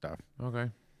 That stuff. Okay.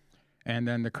 And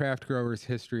then the craft grower's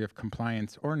history of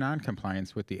compliance or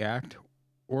non-compliance with the act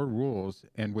or rules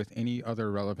and with any other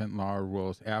relevant law or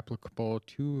rules applicable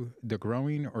to the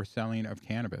growing or selling of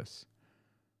cannabis.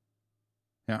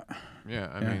 Yeah. Yeah,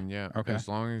 I mean, Okay. As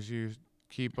long as you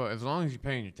as long as you're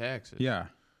paying your taxes. Yeah.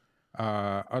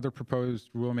 Other proposed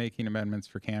rulemaking amendments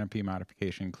for canopy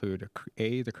modification include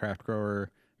the craft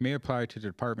grower may apply to the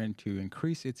department to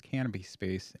increase its canopy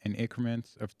space in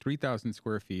increments of 3,000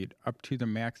 square feet up to the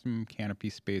maximum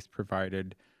canopy space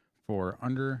provided for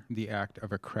under the act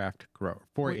of a craft grower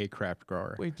a craft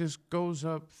grower. Wait, this goes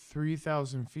up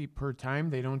 3,000 feet per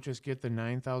time? They don't just get the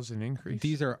 9,000 increase?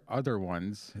 These are other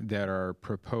ones that are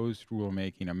proposed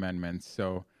rulemaking amendments,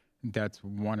 so that's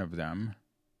one of them.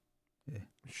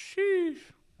 Sheesh.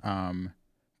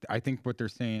 I think what they're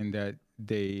saying that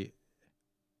they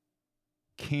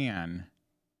can,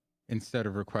 instead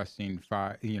of requesting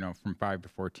 5, from 5 to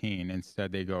 14,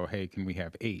 instead they go, hey, can we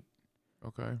have 8?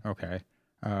 Okay.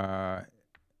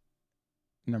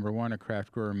 Number 1, a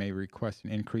craft grower may request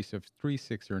an increase of 3,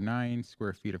 6, or 9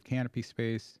 square feet of canopy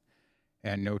space.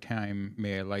 At no time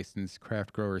may a licensed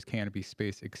craft grower's canopy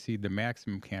space exceed the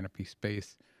maximum canopy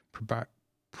space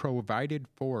provided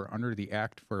for under the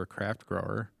Act for a craft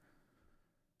grower.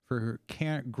 For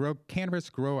cannabis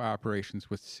grow operations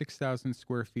with 6,000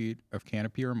 square feet of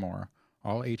canopy or more,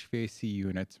 all HVAC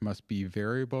units must be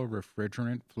variable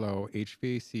refrigerant flow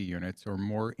HVAC units or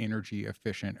more energy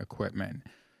efficient equipment.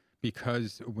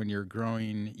 Because when you're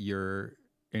growing, your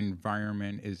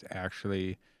environment is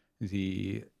actually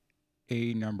the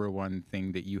number one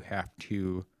thing that you have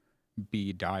to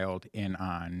be dialed in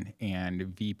on. And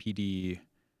VPD,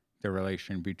 the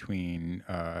relation between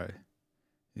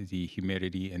the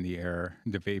humidity in the air,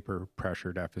 the vapor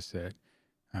pressure deficit,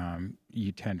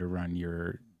 you tend to run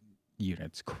your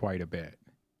units quite a bit.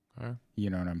 Okay. You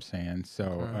know what I'm saying?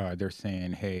 So they're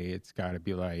saying, hey, it's got to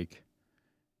be like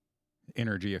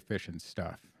energy efficient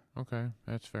stuff. Okay,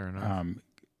 that's fair enough.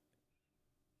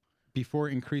 Before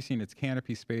increasing its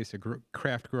canopy space, a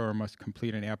craft grower must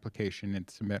complete an application and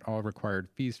submit all required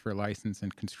fees for license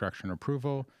and construction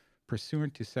approval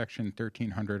pursuant to Section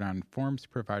 1300 on forms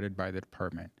provided by the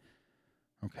department.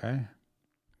 Okay.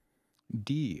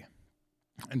 D,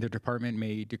 the department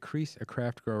may decrease a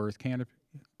craft grower's canopy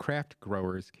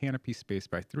space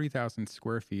by 3,000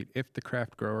 square feet if the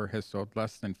craft grower has sold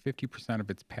less than 50% of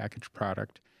its packaged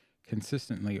product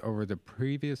consistently over the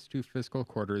previous 2 fiscal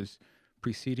quarters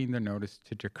preceding the notice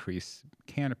to decrease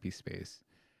canopy space.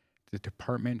 The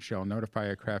department shall notify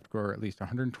a craft grower at least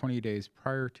 120 days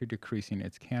prior to decreasing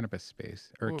its cannabis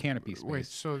space or canopy space. Wait,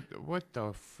 so what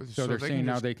the? So they're saying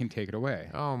now they can take it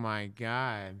away. Oh my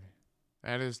God.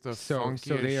 That is the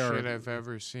funkiest shit I've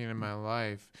ever seen in my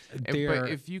life. But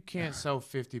if you can't sell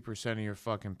 50% of your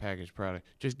fucking packaged product,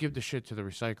 just give the shit to the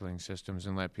recycling systems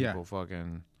and let people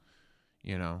fucking,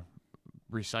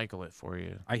 recycle it for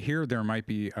you. I hear there might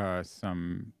be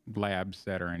some labs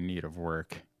that are in need of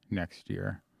work next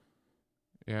year.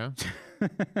 Yeah?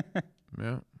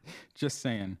 Yeah. Just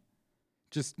saying.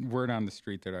 Just word on the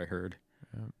street that I heard.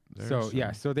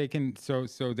 Yeah, so they can, so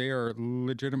they are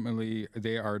legitimately,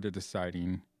 they are the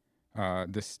deciding.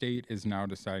 The state is now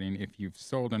deciding if you've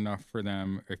sold enough for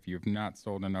them, if you've not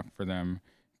sold enough for them,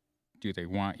 do they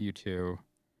want you to?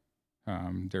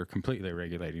 They're completely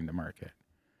regulating the market.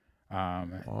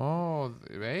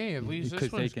 Hey, at least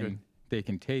this one's good. They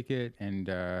can take it and,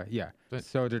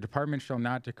 So the department shall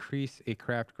not decrease a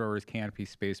craft grower's canopy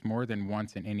space more than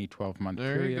once in any 12-month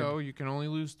period. There you go. You can only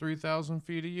lose 3,000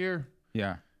 feet a year.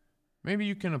 Yeah. Maybe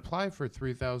you can apply for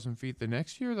 3,000 feet the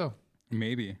next year, though.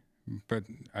 Maybe. But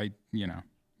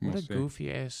we'll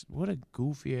see. What a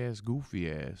goofy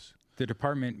ass. The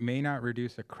department may not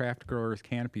reduce a craft grower's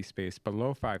canopy space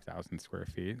below 5,000 square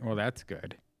feet. Well, that's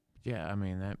good. Yeah, I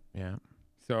mean, yeah.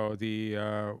 So the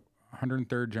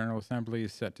 103rd General Assembly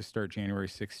is set to start January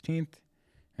 16th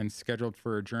and scheduled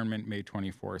for adjournment May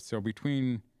 24th. So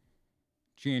between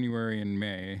January and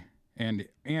May, and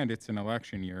it's an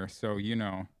election year, so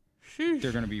Sheesh.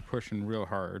 they're going to be pushing real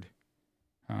hard.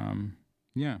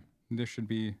 It should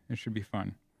be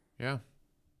fun. Yeah.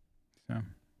 So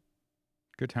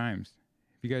good times.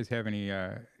 If you guys have any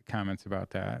comments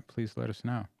about that, please let us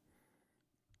know.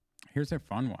 Here's a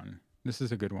fun one. This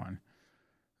is a good one.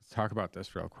 Let's talk about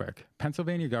this real quick.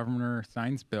 Pennsylvania governor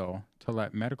signs bill to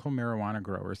let medical marijuana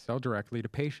growers sell directly to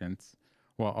patients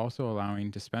while also allowing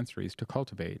dispensaries to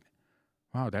cultivate.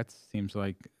 Wow, that seems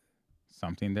like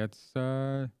something that's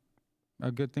a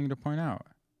good thing to point out.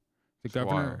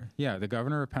 The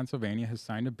governor of Pennsylvania has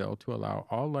signed a bill to allow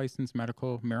all licensed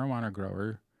medical marijuana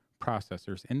grower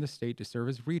processors in the state to serve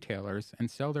as retailers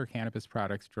and sell their cannabis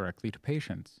products directly to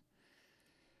patients.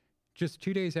 Just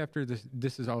 2 days after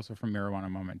this is also from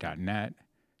marijuanamoment.net.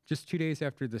 Just 2 days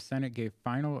after the Senate gave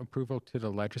final approval to the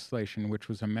legislation, which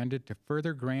was amended to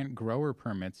further grant grower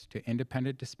permits to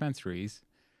independent dispensaries,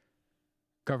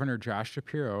 Governor Josh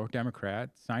Shapiro, Democrat,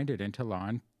 signed it into law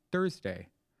on Thursday.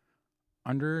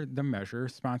 Under the measure,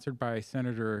 sponsored by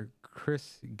Senator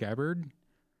Chris Gabbard,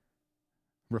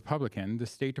 Republican, the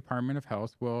State Department of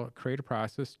Health will create a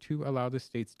process to allow the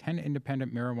state's 10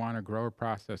 independent marijuana grower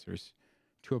processors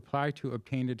to apply to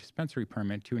obtain a dispensary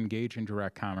permit to engage in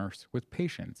direct commerce with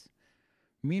patients.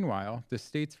 Meanwhile, the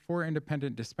state's 4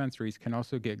 independent dispensaries can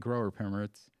also get grower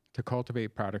permits to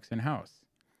cultivate products in-house.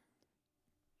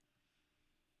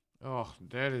 Oh,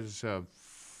 that is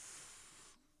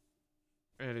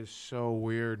so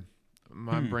weird.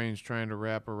 My brain's trying to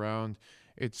wrap around.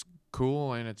 It's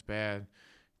cool and it's bad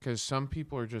because some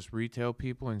people are just retail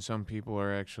people and some people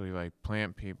are actually like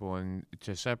plant people, and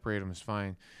to separate them is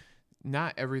fine.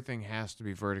 Not everything has to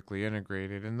be vertically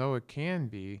integrated, and though it can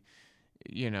be,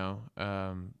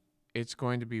 it's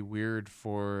going to be weird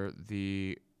for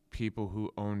the people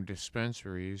who own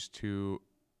dispensaries to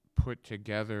put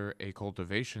together a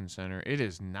cultivation center. It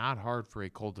is not hard for a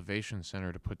cultivation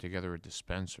center to put together a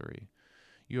dispensary.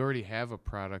 You already have a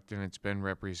product and it's been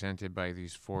represented by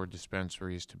these 4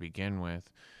 dispensaries to begin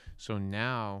with. So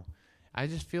now I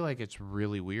just feel like it's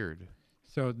really weird.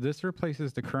 So this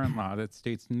replaces the current law that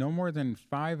states no more than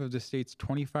 5 of the state's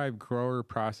 25 grower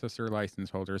processor license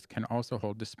holders can also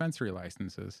hold dispensary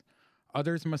licenses.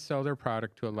 Others must sell their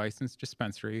product to a licensed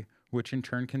dispensary, which in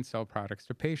turn can sell products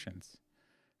to patients.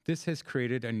 This has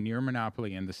created a near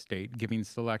monopoly in the state, giving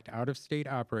select out-of-state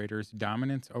operators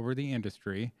dominance over the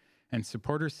industry, and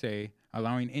supporters say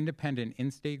allowing independent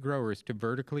in-state growers to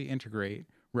vertically integrate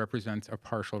represents a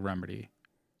partial remedy.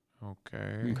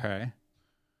 Okay.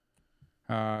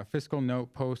 Fiscal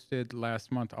note posted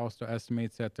last month also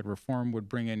estimates that the reform would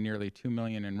bring in nearly $2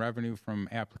 million in revenue from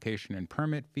application and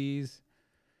permit fees.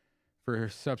 For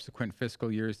subsequent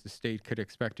fiscal years, the state could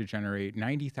expect to generate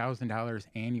 $90,000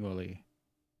 annually.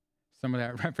 Some of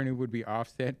that revenue would be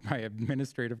offset by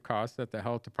administrative costs that the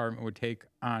health department would take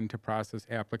on to process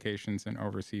applications and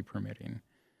oversee permitting.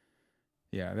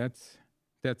 Yeah, that's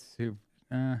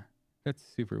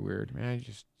super weird. I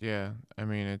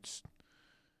mean, it's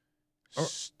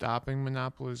stopping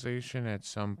monopolization at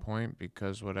some point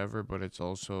because whatever, but it's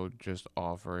also just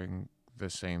offering the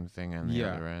same thing on the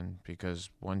other end, because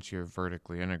once you're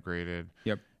vertically integrated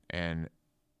and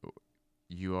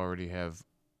you already have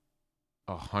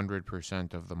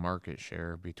 100% of the market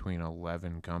share between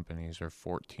 11 companies or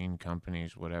 14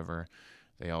 companies, whatever,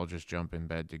 they all just jump in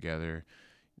bed together.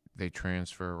 They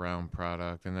transfer around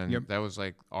product. And then that was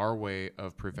like our way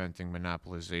of preventing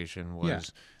monopolization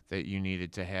was that you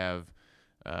needed to have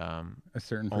a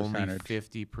certain only percentage.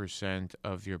 50%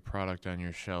 of your product on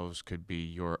your shelves could be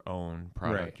your own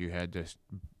product. Right. You had to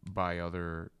buy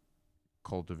other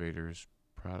cultivators'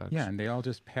 products. Yeah, and they all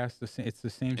just pass the same. It's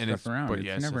the same And stuff around. But it's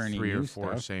yes, never any 3 or new 4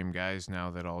 stuff. same guys now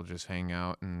that all just hang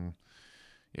out and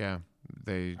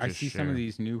they just I see share. some of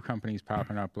these new companies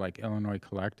popping up like Illinois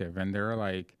Collective, and they're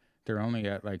only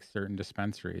at like certain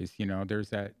dispensaries. You know, there's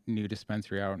that new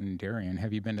dispensary out in Darien.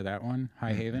 Have you been to that one,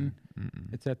 High Haven?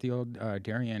 It's at the old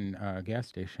Darien gas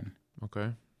station.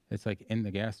 Okay. It's like in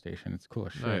the gas station. It's cool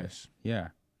as shit. Nice. Yeah.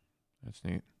 That's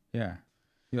neat. Yeah.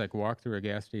 You like walk through a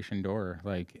gas station door,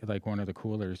 like one of the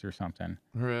coolers or something.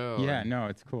 Really? Yeah, no,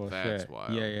 it's cool as That's shit.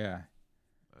 wild. Yeah.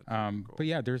 That's cool. But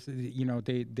yeah, there's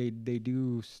they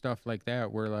do stuff like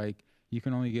that where like you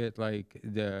can only get like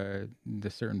the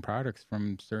certain products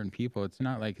from certain people. It's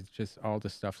not like it's just all the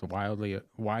stuff's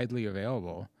widely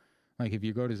available. Like if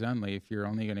you go to Zen Leaf, you're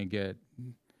only gonna get,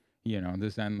 the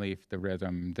Zen Leaf, the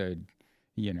Rhythm,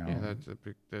 Yeah,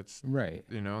 that's right.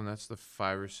 And that's the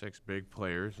 5 or 6 big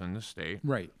players in the state.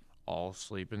 Right. All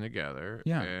sleeping together.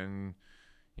 Yeah. And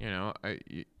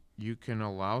you can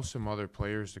allow some other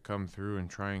players to come through and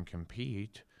try and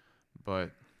compete,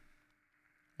 and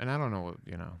I don't know,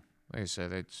 like I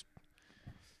said, it's,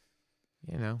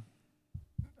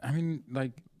 I mean,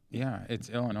 like, yeah, it's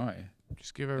Illinois.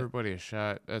 just give everybody a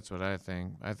shot. That's what I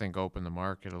think. I think open the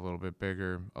market a little bit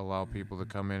bigger, allow people to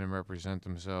come in and represent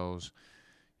themselves.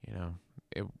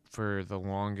 For the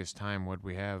longest time, would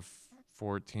we have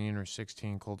 14 or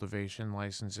 16 cultivation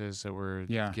licenses that were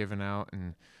given out,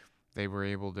 and they were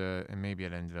able to, and maybe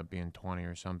it ended up being 20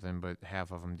 or something, but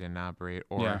half of them didn't operate,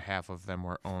 or half of them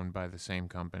were owned by the same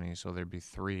company. So there'd be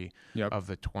 3 of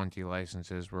the 20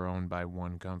 licenses were owned by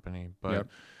one company. But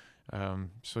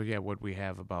would we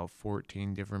have about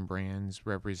 14 different brands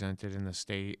represented in the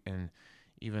state? And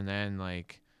even then,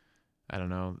 like, I don't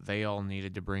know, they all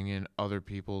needed to bring in other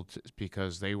people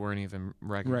because they weren't even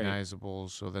recognizable.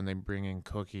 Right. So then they bring in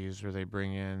Cookies, or they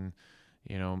bring in,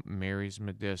 Mary's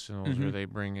Medicinals, or they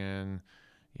bring in,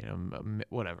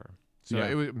 whatever. So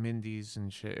it was Mindy's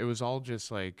and shit. It was all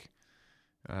just like,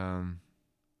 I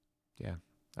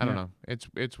don't know.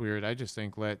 It's weird. I just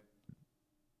think let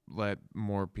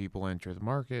more people enter the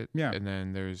market. Yeah. And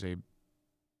then there's a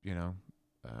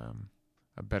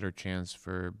better chance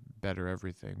for better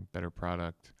everything, better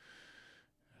product,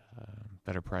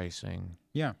 better pricing.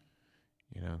 Yeah.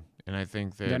 And I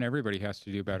think that then everybody has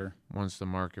to do better. Once the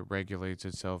market regulates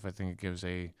itself, I think it gives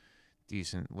a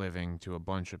decent living to a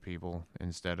bunch of people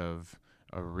instead of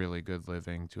a really good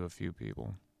living to a few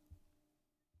people.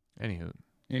 Any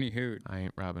hoot. I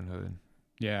ain't Robin Hood.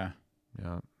 Yeah.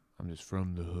 Yeah. I'm just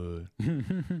from the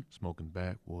hood, smoking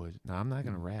backwoods. No, I'm not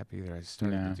going to rap either. I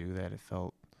started to do that. It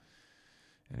felt...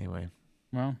 Anyway.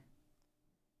 Well,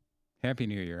 Happy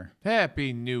New Year.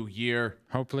 Happy New Year.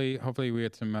 Hopefully we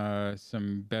get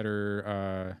some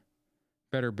better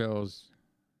bills,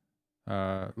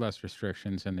 less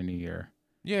restrictions in the new year.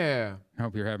 Yeah. I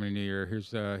hope you're having a new year. Here's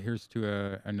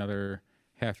to another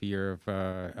half a year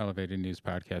of Elevated News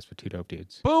Podcast with two dope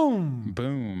dudes. Boom.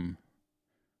 Boom.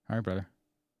 All right, brother.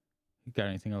 You got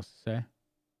anything else to say?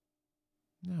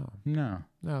 No.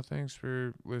 Thanks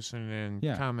for listening.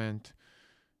 Yeah. Comment.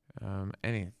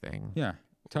 Anything. Yeah.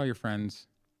 Tell your friends.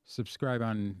 Subscribe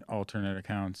on alternate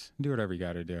accounts. Do whatever you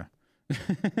got to do.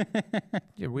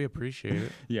 Yeah, we appreciate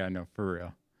it Yeah, no, for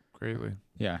real. greatly.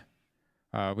 Yeah.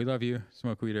 We love you.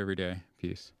 Smoke weed every day.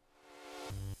 Peace.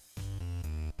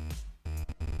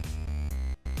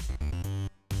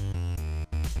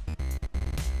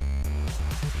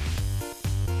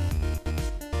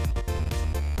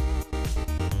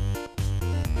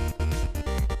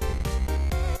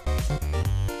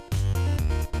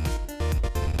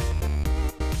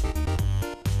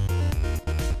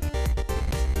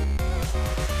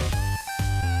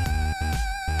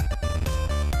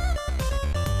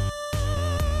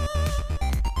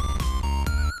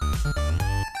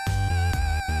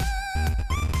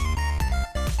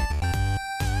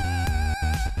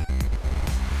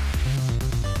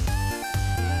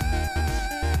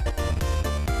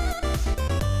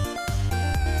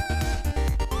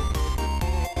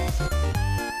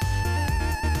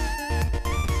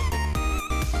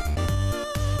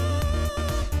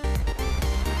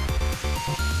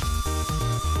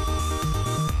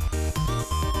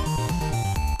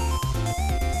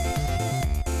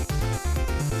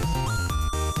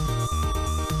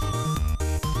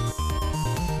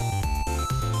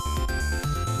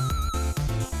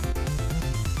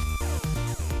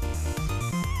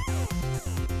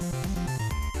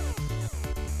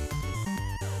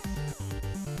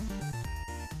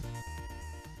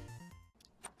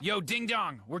 Yo, ding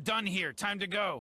dong, we're done here. Time to go.